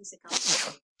Amazon Music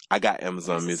Unlimited. I got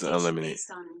Amazon Music Unlimited.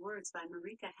 Based on N-Words by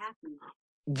Marika Hackman.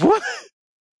 What?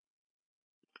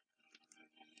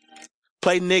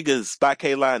 Play Niggas by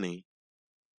Kehlani.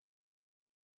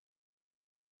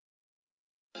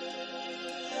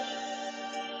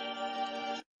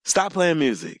 Stop playing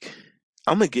music.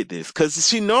 I'm gonna get this because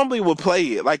she normally would play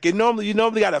it. Like you normally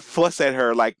gotta fuss at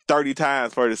her like 30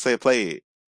 times for her to say play it.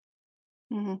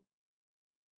 Mm-hmm.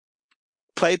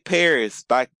 Play Paris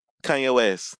by Kanye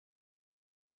West.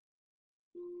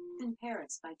 In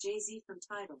Paris by Jay-Z from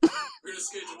Tidal. We're gonna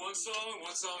skate to one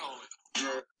song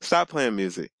only. Stop playing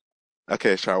music. Okay,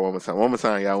 let's try one more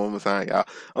time, y'all.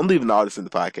 I'm leaving all this in the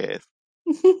podcast.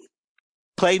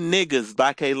 Play Niggas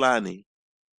by Kehlani.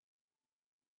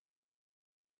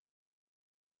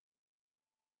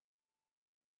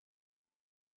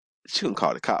 She can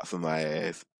call the cops on my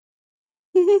ass.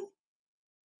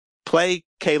 Play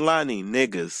Kehlani,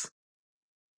 Niggas.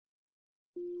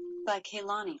 By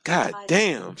Kehlani. God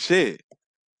damn, shit.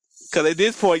 Cause at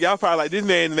this point, y'all probably like, this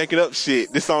man making up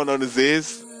shit. This song on the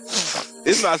Ziz.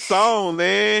 It's my song,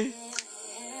 man.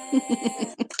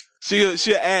 She an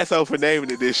asshole for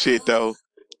naming it this shit, though.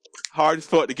 Hard as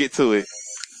fuck to get to it.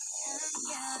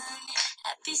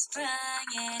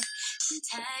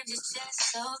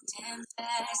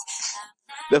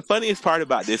 The funniest part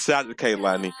about this, shout out to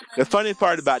Kehlani. The funniest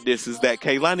part about this is that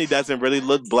Kehlani doesn't really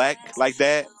look black like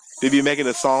that. They be making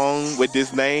a song with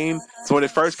this name. So when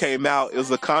it first came out, it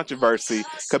was a controversy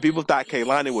because people thought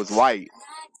Kehlani was white.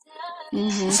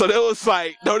 Mm-hmm. So there was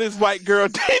like, no, this white girl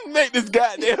didn't make this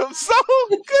goddamn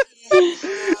song.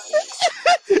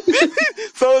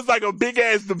 So it's like a big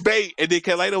ass debate, and then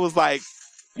Kehlani was like,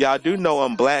 y'all do know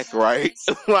I'm black, right?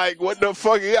 Like, what the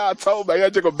fuck y'all told me? Y'all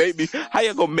just gonna make me, how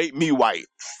y'all gonna make me white?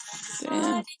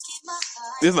 Damn.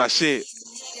 This is my shit.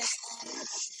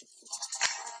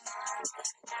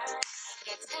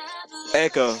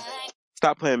 Echo,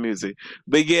 stop playing music.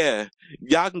 But yeah,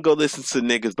 y'all can go listen to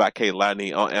Niggas by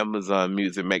Kehlani on Amazon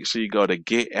Music. Make sure you go to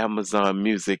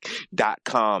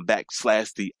getamazonmusic.com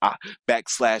 /the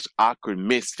awkward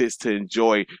misfits to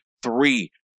enjoy 3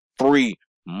 free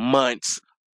months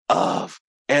of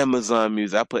Amazon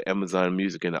Music. I put Amazon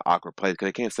Music in the awkward place because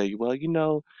they can't say, well,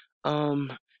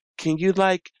 can you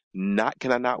like not?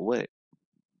 Can I not what?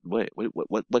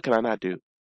 What can I not do?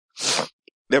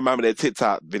 They remind me of that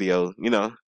TikTok video, ding,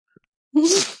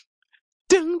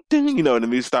 ding, when the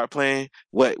music start playing,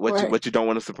 what you don't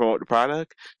want us to promote the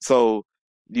product. So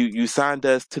you signed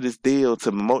us to this deal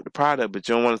to promote the product, but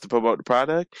you don't want us to promote the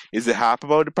product. Is it how I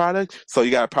promote the product? So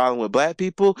you got a problem with black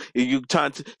people?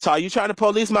 So are you trying to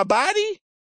police my body?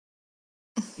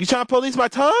 You trying to police my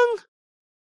tongue?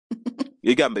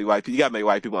 You gotta make white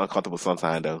people uncomfortable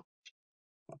sometime though.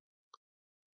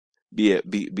 Be in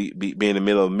the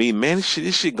middle of me, man.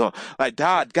 This shit going like,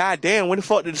 God damn, when the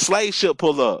fuck did the slave ship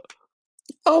pull up?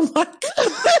 Oh my god!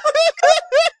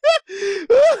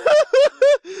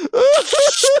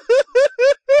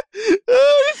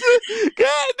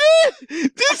 God damn!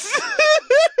 This.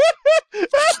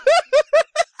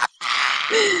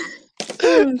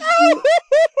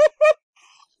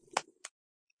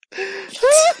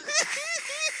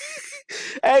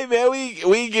 Hey man,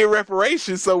 we get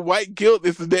reparations, so white guilt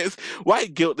is the next.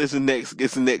 White guilt is the next.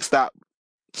 It's the next stop.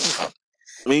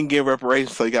 We can get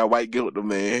reparations, so you got white guilt, though,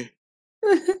 man.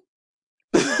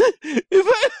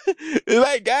 it's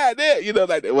like goddamn,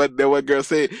 like that one girl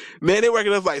said, man, they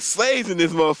working us like slaves in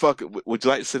this motherfucker. Would you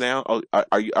like to sit down? Oh,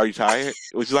 are you tired?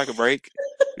 Would you like a break?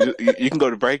 You can go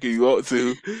to break if you want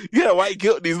to. You got white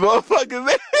guilt these motherfuckers,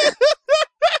 man.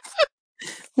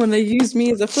 When they use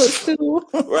me as a footstool.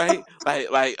 Right?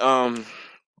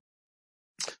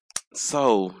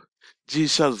 So, G.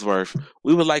 Shuttlesworth,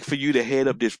 we would like for you to head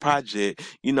up this project.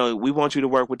 We want you to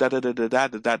work with da da da da da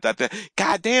da da da.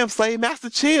 Goddamn, Slave Master,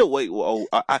 chill. Wait,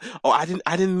 I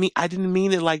didn't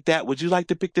mean it like that. Would you like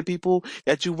to pick the people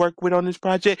that you work with on this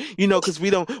project? Because we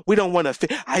don't want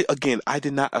to. I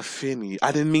did not offend you.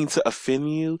 I didn't mean to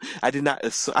offend you. I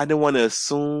didn't want to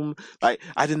assume. Like,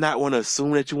 I did not want to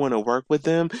assume that you want to work with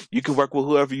them. You can work with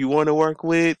whoever you want to work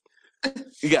with.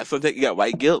 You got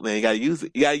white guilt, man. You gotta use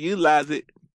it. You gotta utilize it.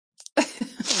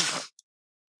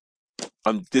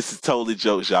 This is totally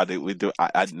jokes, y'all. That we do.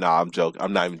 I'm joking.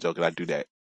 I'm not even joking. I do that.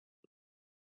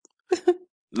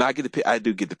 No, I get the pick. I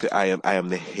do get the pick. I am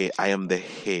the head. I am the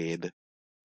head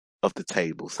of the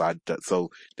table. So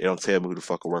they don't tell me who the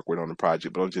fuck I work with on the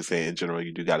project. But I'm just saying, in general,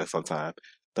 you do gotta sometimes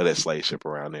throw that slave ship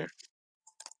around there.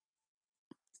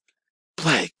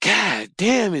 Like, god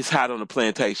damn, it's hot on the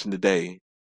plantation today.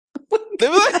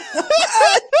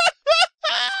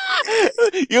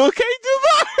 You okay,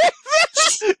 Dubai?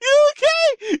 You okay?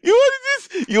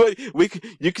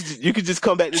 You could just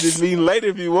come back to this meeting later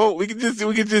if you want. We can take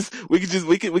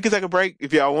a break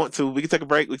if y'all want to. We can take a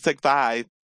break. We can take 5.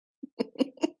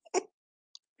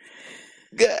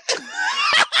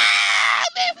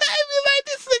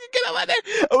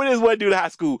 Oh, there's one dude in high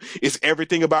school. Is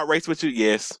everything about race with you?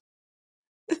 Yes.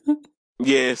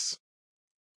 Yes.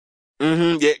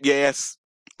 Yeah, yes.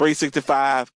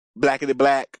 365. Black and the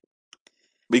black.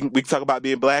 We can talk about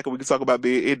being black, or we can talk about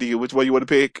being Indian. Which one you want to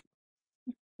pick?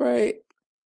 Right.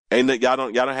 And y'all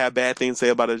don't have bad things to say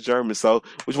about us Germans. So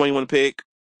which one you want to pick?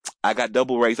 I got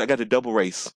double race. I got the double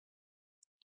race.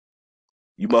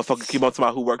 You motherfucker keep on talking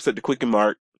about who works at the Quicken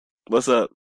Mart. What's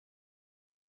up?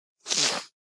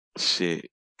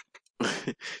 Shit.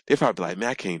 They probably like, man,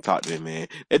 I can't talk to him, man.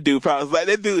 That dude probably was like,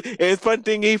 that dude. And it's funny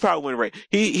thing, he probably went right.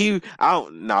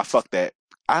 Fuck that.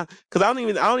 Cause I don't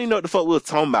even know what the fuck we was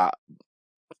talking about.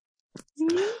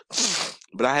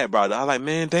 But I had brought it up. I was like,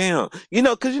 man, damn.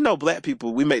 Cause black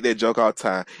people, we make that joke all the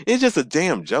time. It's just a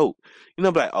damn joke.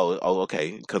 But like, oh,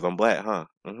 okay, cause I'm black, huh?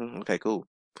 Mm-hmm, okay, cool.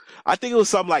 I think it was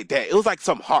something like that. It was like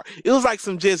some hard. It was like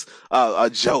some just a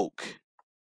joke.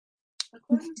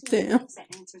 According to the NASA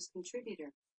Answers contributor,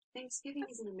 Thanksgiving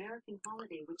is an American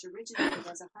holiday which originated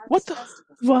as a harvest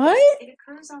festival. What? It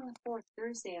occurs on the 4th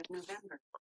Thursday of November.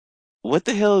 What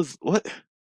the hell is what?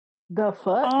 The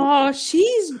fuck? Oh,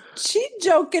 she's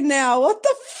joking now. What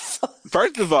the fuck?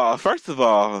 First of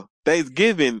all,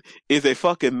 Thanksgiving is a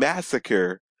fucking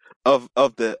massacre of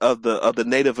the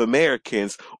Native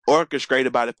Americans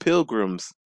orchestrated by the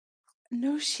Pilgrims.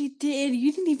 No, she did.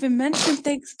 You didn't even mention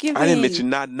Thanksgiving. I didn't mention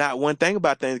not one thing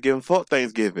about Thanksgiving. Fuck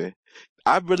Thanksgiving.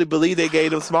 I really believe they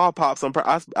gave them smallpox on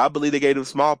purpose. I believe they gave them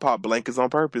smallpox blankets on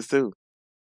purpose too.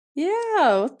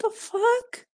 Yeah, what the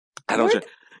fuck? I don't.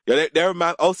 They're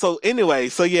my. Oh, so anyway,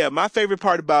 so yeah, my favorite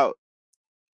part about.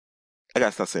 I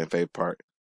gotta stop saying favorite part.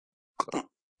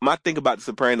 My thing about The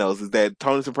Sopranos is that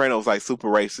Tony Soprano is like super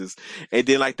racist, and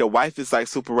then like the wife is like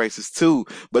super racist too.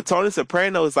 But Tony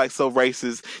Soprano is like so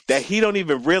racist that he don't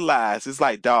even realize. It's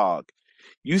like, dog,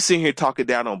 you sitting here talking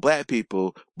down on black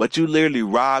people, but you literally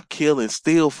rob, kill, and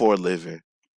steal for a living.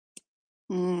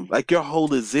 Like your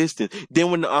whole existence.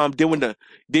 Then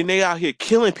they out here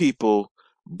killing people,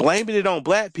 blaming it on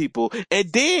black people, and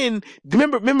then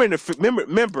remember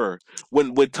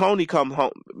when Tony come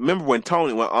home. Remember when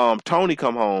Tony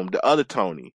come home, the other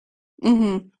Tony.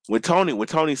 Mm-hmm. When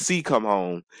Tony C come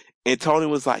home, and Tony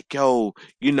was like, "Yo,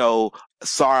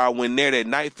 sorry I went there that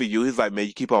night for you." He's like, "Man,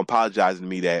 you keep on apologizing to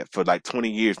me that for like 20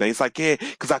 years now." He's like, "Yeah,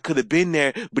 because I could have been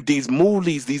there, but these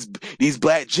moolies, these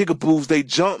black jigaboos, they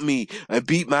jumped me and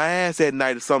beat my ass that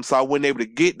night or something, so I wasn't able to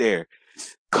get there."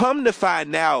 Come to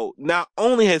find out, not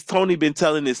only has Tony been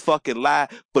telling this fucking lie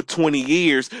for 20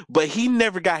 years, but he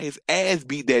never got his ass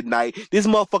beat that night. This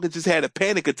motherfucker just had a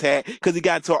panic attack because he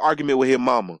got into an argument with his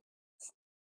mama.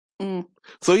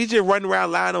 So he just running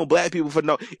around lying on black people for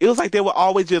it was like they were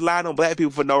always just lying on black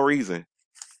people for no reason.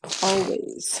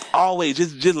 Always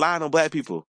just lying on black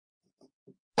people.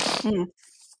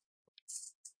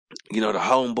 The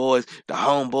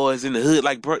homeboys in the hood,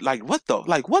 like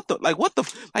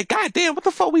goddamn, what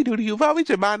the fuck we do to you? Why we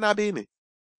just mind not being it?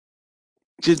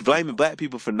 Just blaming black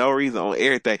people for no reason on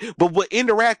everything. But would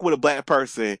interact with a black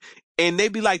person and they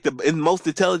be like the most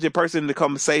intelligent person in the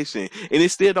conversation, and it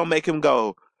still don't make him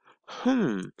go,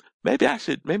 maybe I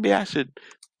should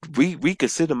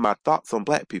reconsider my thoughts on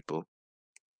black people.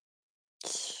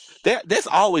 That's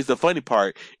always the funny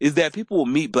part, is that people will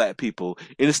meet black people,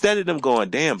 and instead of them going,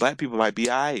 damn, black people might be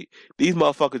alright, these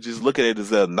motherfuckers just look at it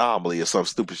as an anomaly or some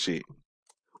stupid shit.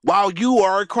 While you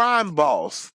are a crime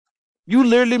boss. You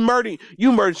literally murdered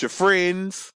your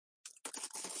friends.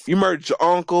 You murdered your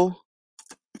uncle.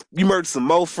 You murdered some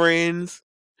more friends.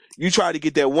 You tried to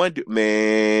get that one dude,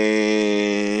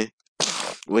 man.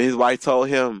 When his wife told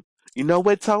him, "You know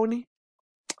what, Tony?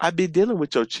 I've been dealing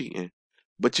with your cheating.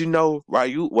 But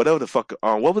right? Whatever the fuck.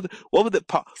 What was it?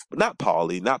 Not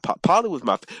Paulie. Paulie was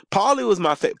my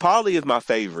Paulie is my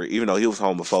favorite. Even though he was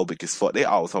homophobic as fuck. They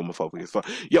always homophobic as fuck.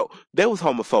 Yo, they was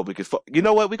homophobic as fuck. You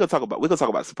know what? We're gonna talk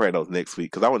about Sopranos next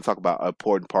week, because I want to talk about an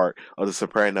important part of the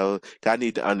Sopranos. I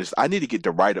need to get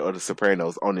the writer of the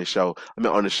Sopranos on the show,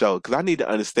 because I need to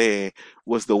understand,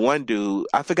 was the one dude,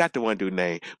 I forgot the one dude's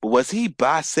name, but was he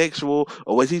bisexual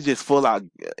or was he just full out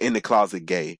in the closet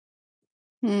gay?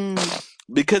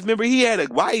 Because remember, he had a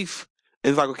wife, and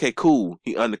it's like, okay, cool,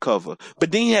 he undercover.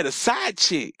 But then he had a side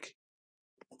chick.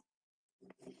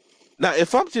 Now,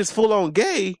 if I'm just full on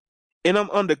gay and I'm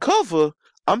undercover,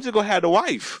 I'm just gonna have the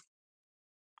wife.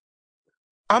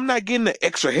 I'm not getting the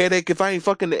extra headache if I ain't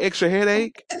fucking the extra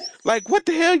headache. Like, what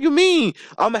the hell you mean?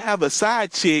 I'm gonna have a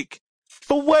side chick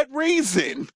for what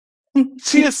reason?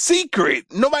 She a secret.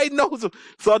 Nobody knows.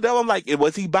 So then I'm like,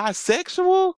 was he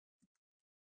bisexual?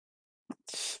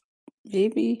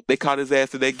 Maybe they caught his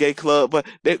ass at that gay club, but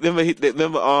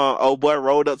remember old boy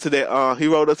rolled up to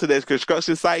that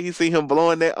construction site. He seen him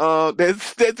blowing that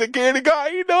security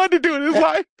guard. He know what to do in his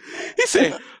life. He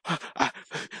said, I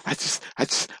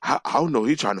don't know.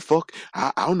 He trying to fuck.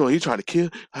 I don't know. He trying to kill.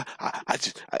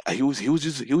 He was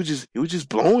just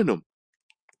blowing them.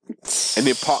 And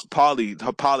then Polly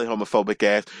homophobic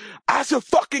ass, I should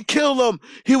fucking kill him.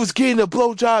 He was getting a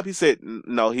blowjob. He said,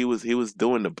 no, he was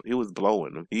blowing him.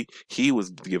 He was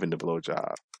giving the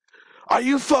blowjob. Are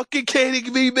you fucking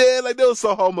kidding me, man? Like, that was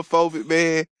so homophobic,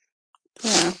 man.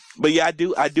 Yeah. But yeah,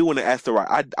 I do want to ask the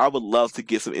right. I would love to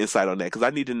get some insight on that, because I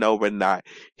need to know whether or not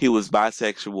he was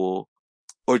bisexual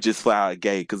or just flat out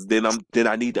gay. Because then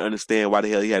I need to understand why the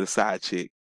hell he had a side chick.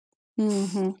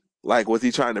 Mm-hmm. Like, was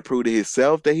he trying to prove to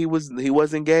himself that he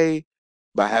wasn't gay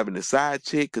by having a side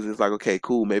chick? Because it's like, okay,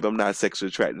 cool, maybe I'm not sexually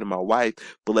attracted to my wife,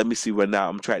 but let me see whether now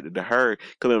I'm attracted to her.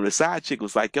 Because the side chick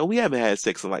was like, yo, we haven't had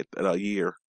sex in like a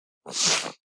year.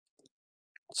 So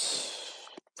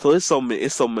it's so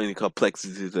many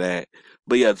complexities to that.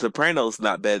 But yeah, The Sopranos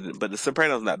not better. But The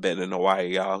Sopranos not better than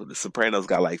Hawaii, y'all. The Sopranos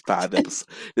got like 5 episodes.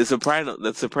 The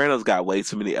Sopranos got way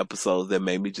too many episodes that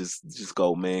made me just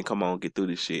go, man, come on, get through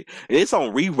this shit. And it's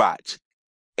on rewatch.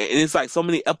 And it's like so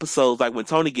many episodes, like when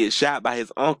Tony gets shot by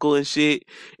his uncle and shit,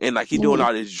 and like he doing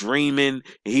all this dreaming,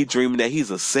 and he dreaming that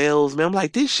he's a salesman. I'm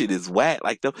like, this shit is whack.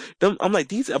 Like I'm like,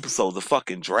 these episodes are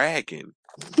fucking dragging.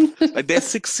 Like that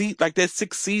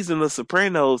sixth season of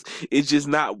Sopranos is just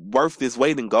not worth its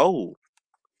weight in gold.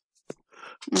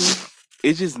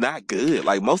 It's just not good.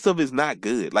 Like most of it's not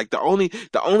good. Like the only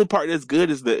part that's good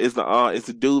is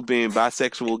the dude being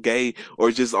bisexual, gay,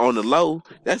 or just on the low.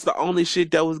 That's the only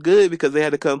shit that was good because they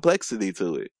had a complexity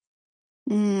to it.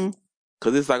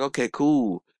 Cause it's like, okay,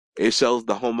 cool. It shows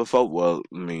the homophobia. Well,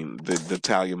 I mean, the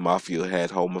Italian mafia had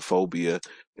homophobia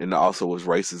and also was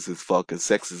racist as fuck and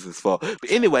sexist as fuck. But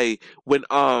anyway, when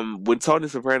Tony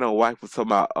Soprano's wife was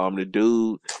talking about the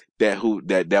dude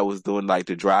that was doing like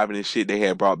the driving and shit they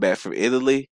had brought back from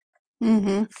Italy,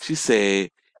 she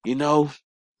said, you know,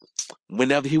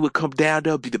 whenever he would come down,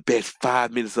 that'll be the best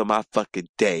 5 minutes of my fucking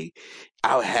day.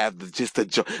 I would have just a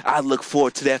joy. I look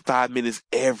forward to that 5 minutes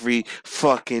every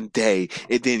fucking day.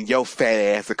 And then your fat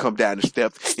ass will come down the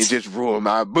steps and just ruin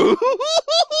my mood.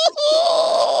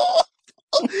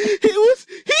 He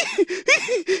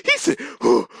said,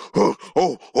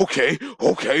 oh, okay.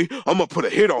 I'm gonna put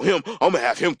a hit on him. I'm gonna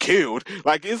have him killed.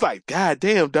 Like, it's like,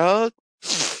 goddamn, dog.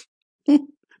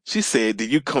 She said, then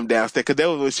you come downstairs, because that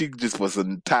was when she just was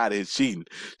tired of cheating.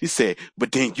 She said,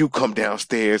 but then you come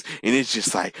downstairs, and it's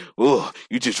just like, ugh,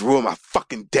 you just ruined my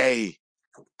fucking day.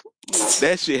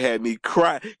 That shit had me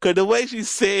cry, because the way she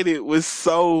said it was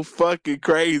so fucking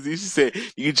crazy. She said,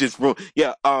 you just ruined,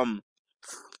 yeah, fun,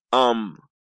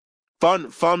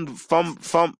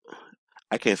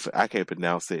 I can't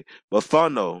pronounce it, but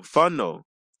Funno.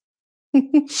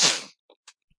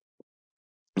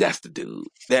 That's the dude.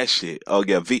 That shit. Oh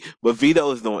yeah, but Vito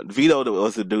was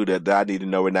the dude that I need to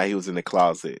know right now. He was in the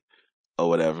closet or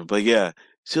whatever. But yeah,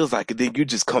 she was like, then you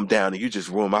just come down and you just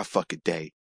ruin my fucking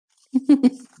day.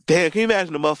 Damn, can you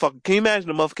imagine the motherfucker? Can you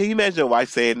imagine your wife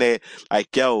saying that?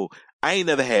 Like, yo, I ain't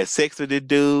never had sex with this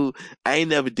dude. I ain't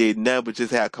never did nothing but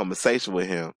just have a conversation with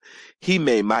him. He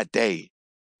made my day.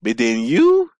 But then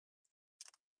you,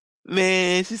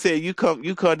 man, she said you come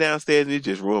downstairs and you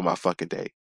just ruin my fucking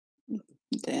day.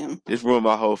 Damn. Just ruined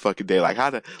my whole fucking day. Like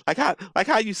how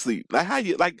you sleep? Like how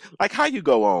you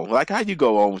go on? Like how you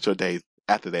go on with your days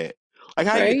after that? Like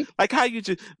how you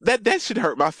just that should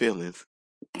hurt my feelings.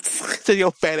 Said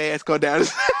your fat ass go down.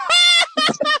 Said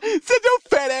your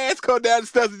fat ass go down the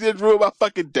steps and just ruin my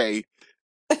fucking day.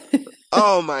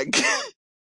 Oh my god!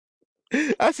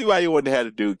 I see why you wanted to have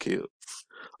a dude killed.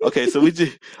 Okay, so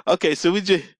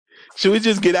should we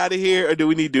just get out of here, or do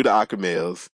we need to do the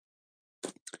Aquamels?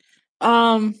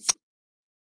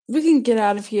 We can get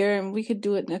out of here and we could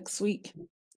do it next week.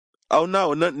 Oh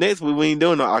no, next week we ain't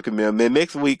doing no Aquaman. Man,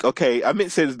 next week, okay, I meant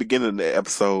to say this at the beginning of the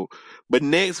episode, but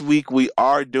next week we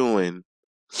are doing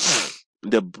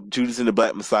the Judas and the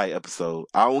Black Messiah episode.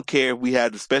 I don't care if we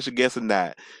have the special guest or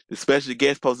not. The special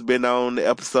guest supposed to be on the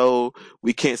episode.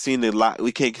 We can't seem to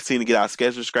get our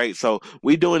schedule straight. So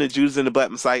we doing the Judas and the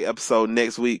Black Messiah episode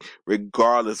next week,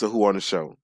 regardless of who on the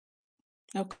show.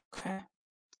 Okay.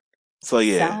 So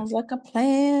yeah. Sounds like a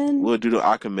plan. We'll do the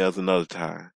Aquamels another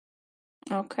time.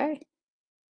 Okay.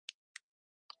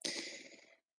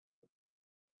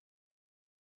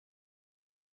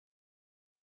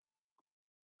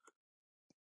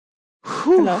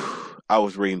 Hello. I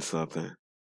was reading something.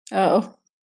 Oh.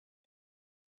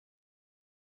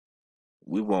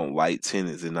 We want white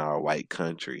tenants in our white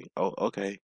country. Oh,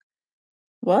 okay.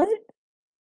 What?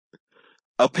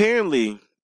 Apparently,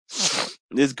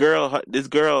 this girl,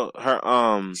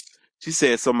 she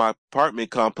said, so my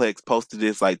apartment complex posted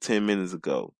this like 10 minutes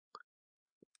ago.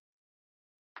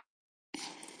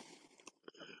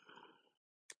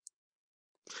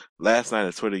 Last night,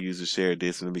 a Twitter user shared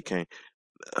this and it became...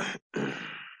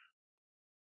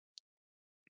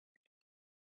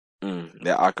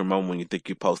 that awkward moment when you think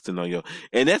you're posting on your...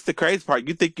 And that's the crazy part.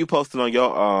 You think you're posting on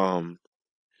your...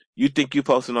 You think you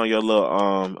posting on your little...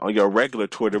 on your regular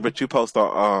Twitter, but you post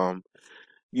on...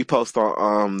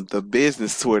 the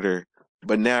business Twitter,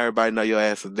 but now everybody know your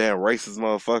ass a damn racist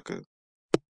motherfucker.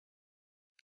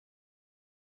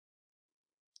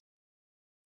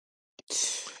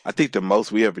 I think the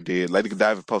most we ever did, Lady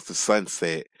Godiva posted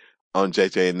Sunset on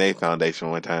JJ and Nate Foundation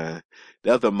one time.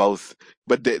 That was the most,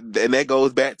 but and that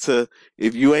goes back to,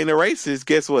 if you ain't a racist,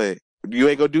 guess what? You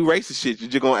ain't gonna do racist shit. You're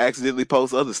just gonna accidentally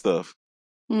post other stuff.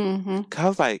 Mm-hmm. Cause I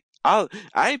was like, I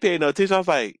ain't paying no attention. I was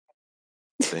like,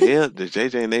 The hell, the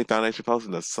JJ and Nate Foundation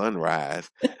posting the sunrise,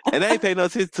 and they ain't paying no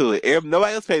attention to it.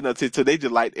 Nobody else paid no attention to it. They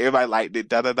just liked, everybody liked it.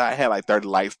 Da da da. I had like 30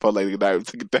 likes per lady night.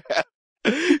 Took it down.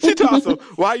 She told us,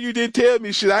 why you didn't tell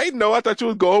me shit? I didn't know. I thought you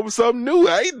was going over something new.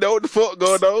 I didn't know what the fuck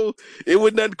going on. It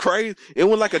wasn't nothing crazy. It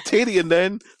wasn't like a titty or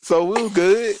nothing. So we was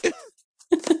good.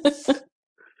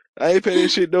 I ain't paying that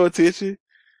shit no attention.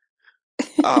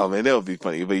 Oh man, that would be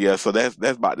funny. But yeah, so that's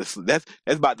about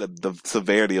the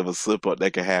severity of a slip up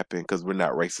that can happen because we're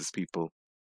not racist people.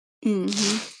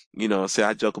 Mm-hmm. You know, see,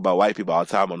 I joke about white people all the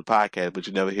time on the podcast, but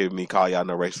you never hear me call y'all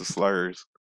no racial slurs.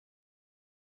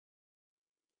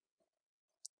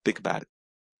 Think about it.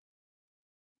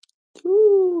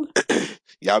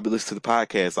 Y'all be listening to the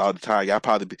podcast all the time.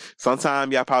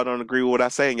 Sometimes y'all probably don't agree with what I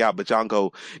say, y'all, but y'all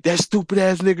go, that stupid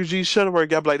ass nigga G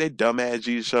Shuttleworth. Y'all be like, that dumb ass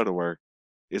G Shuttleworth.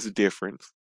 It's a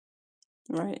difference.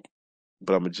 Right.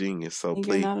 But I'm a genius, so and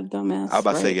please. You're not a dumbass. I was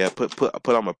about to say, right? yeah,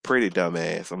 put I'm a pretty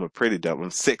dumbass. I'm a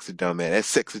sexy dumbass. That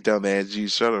sexy dumbass G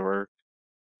Shuttleworth.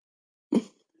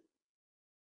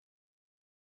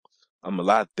 I'm a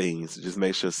lot of things. Just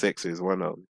make sure sexy is one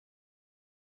of them.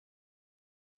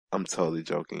 I'm totally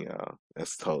joking, y'all.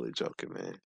 That's totally joking,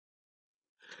 man.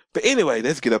 But anyway,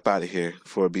 let's get up out of here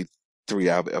before it be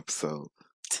 3-hour episode.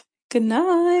 Good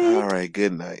night. All right,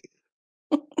 good night.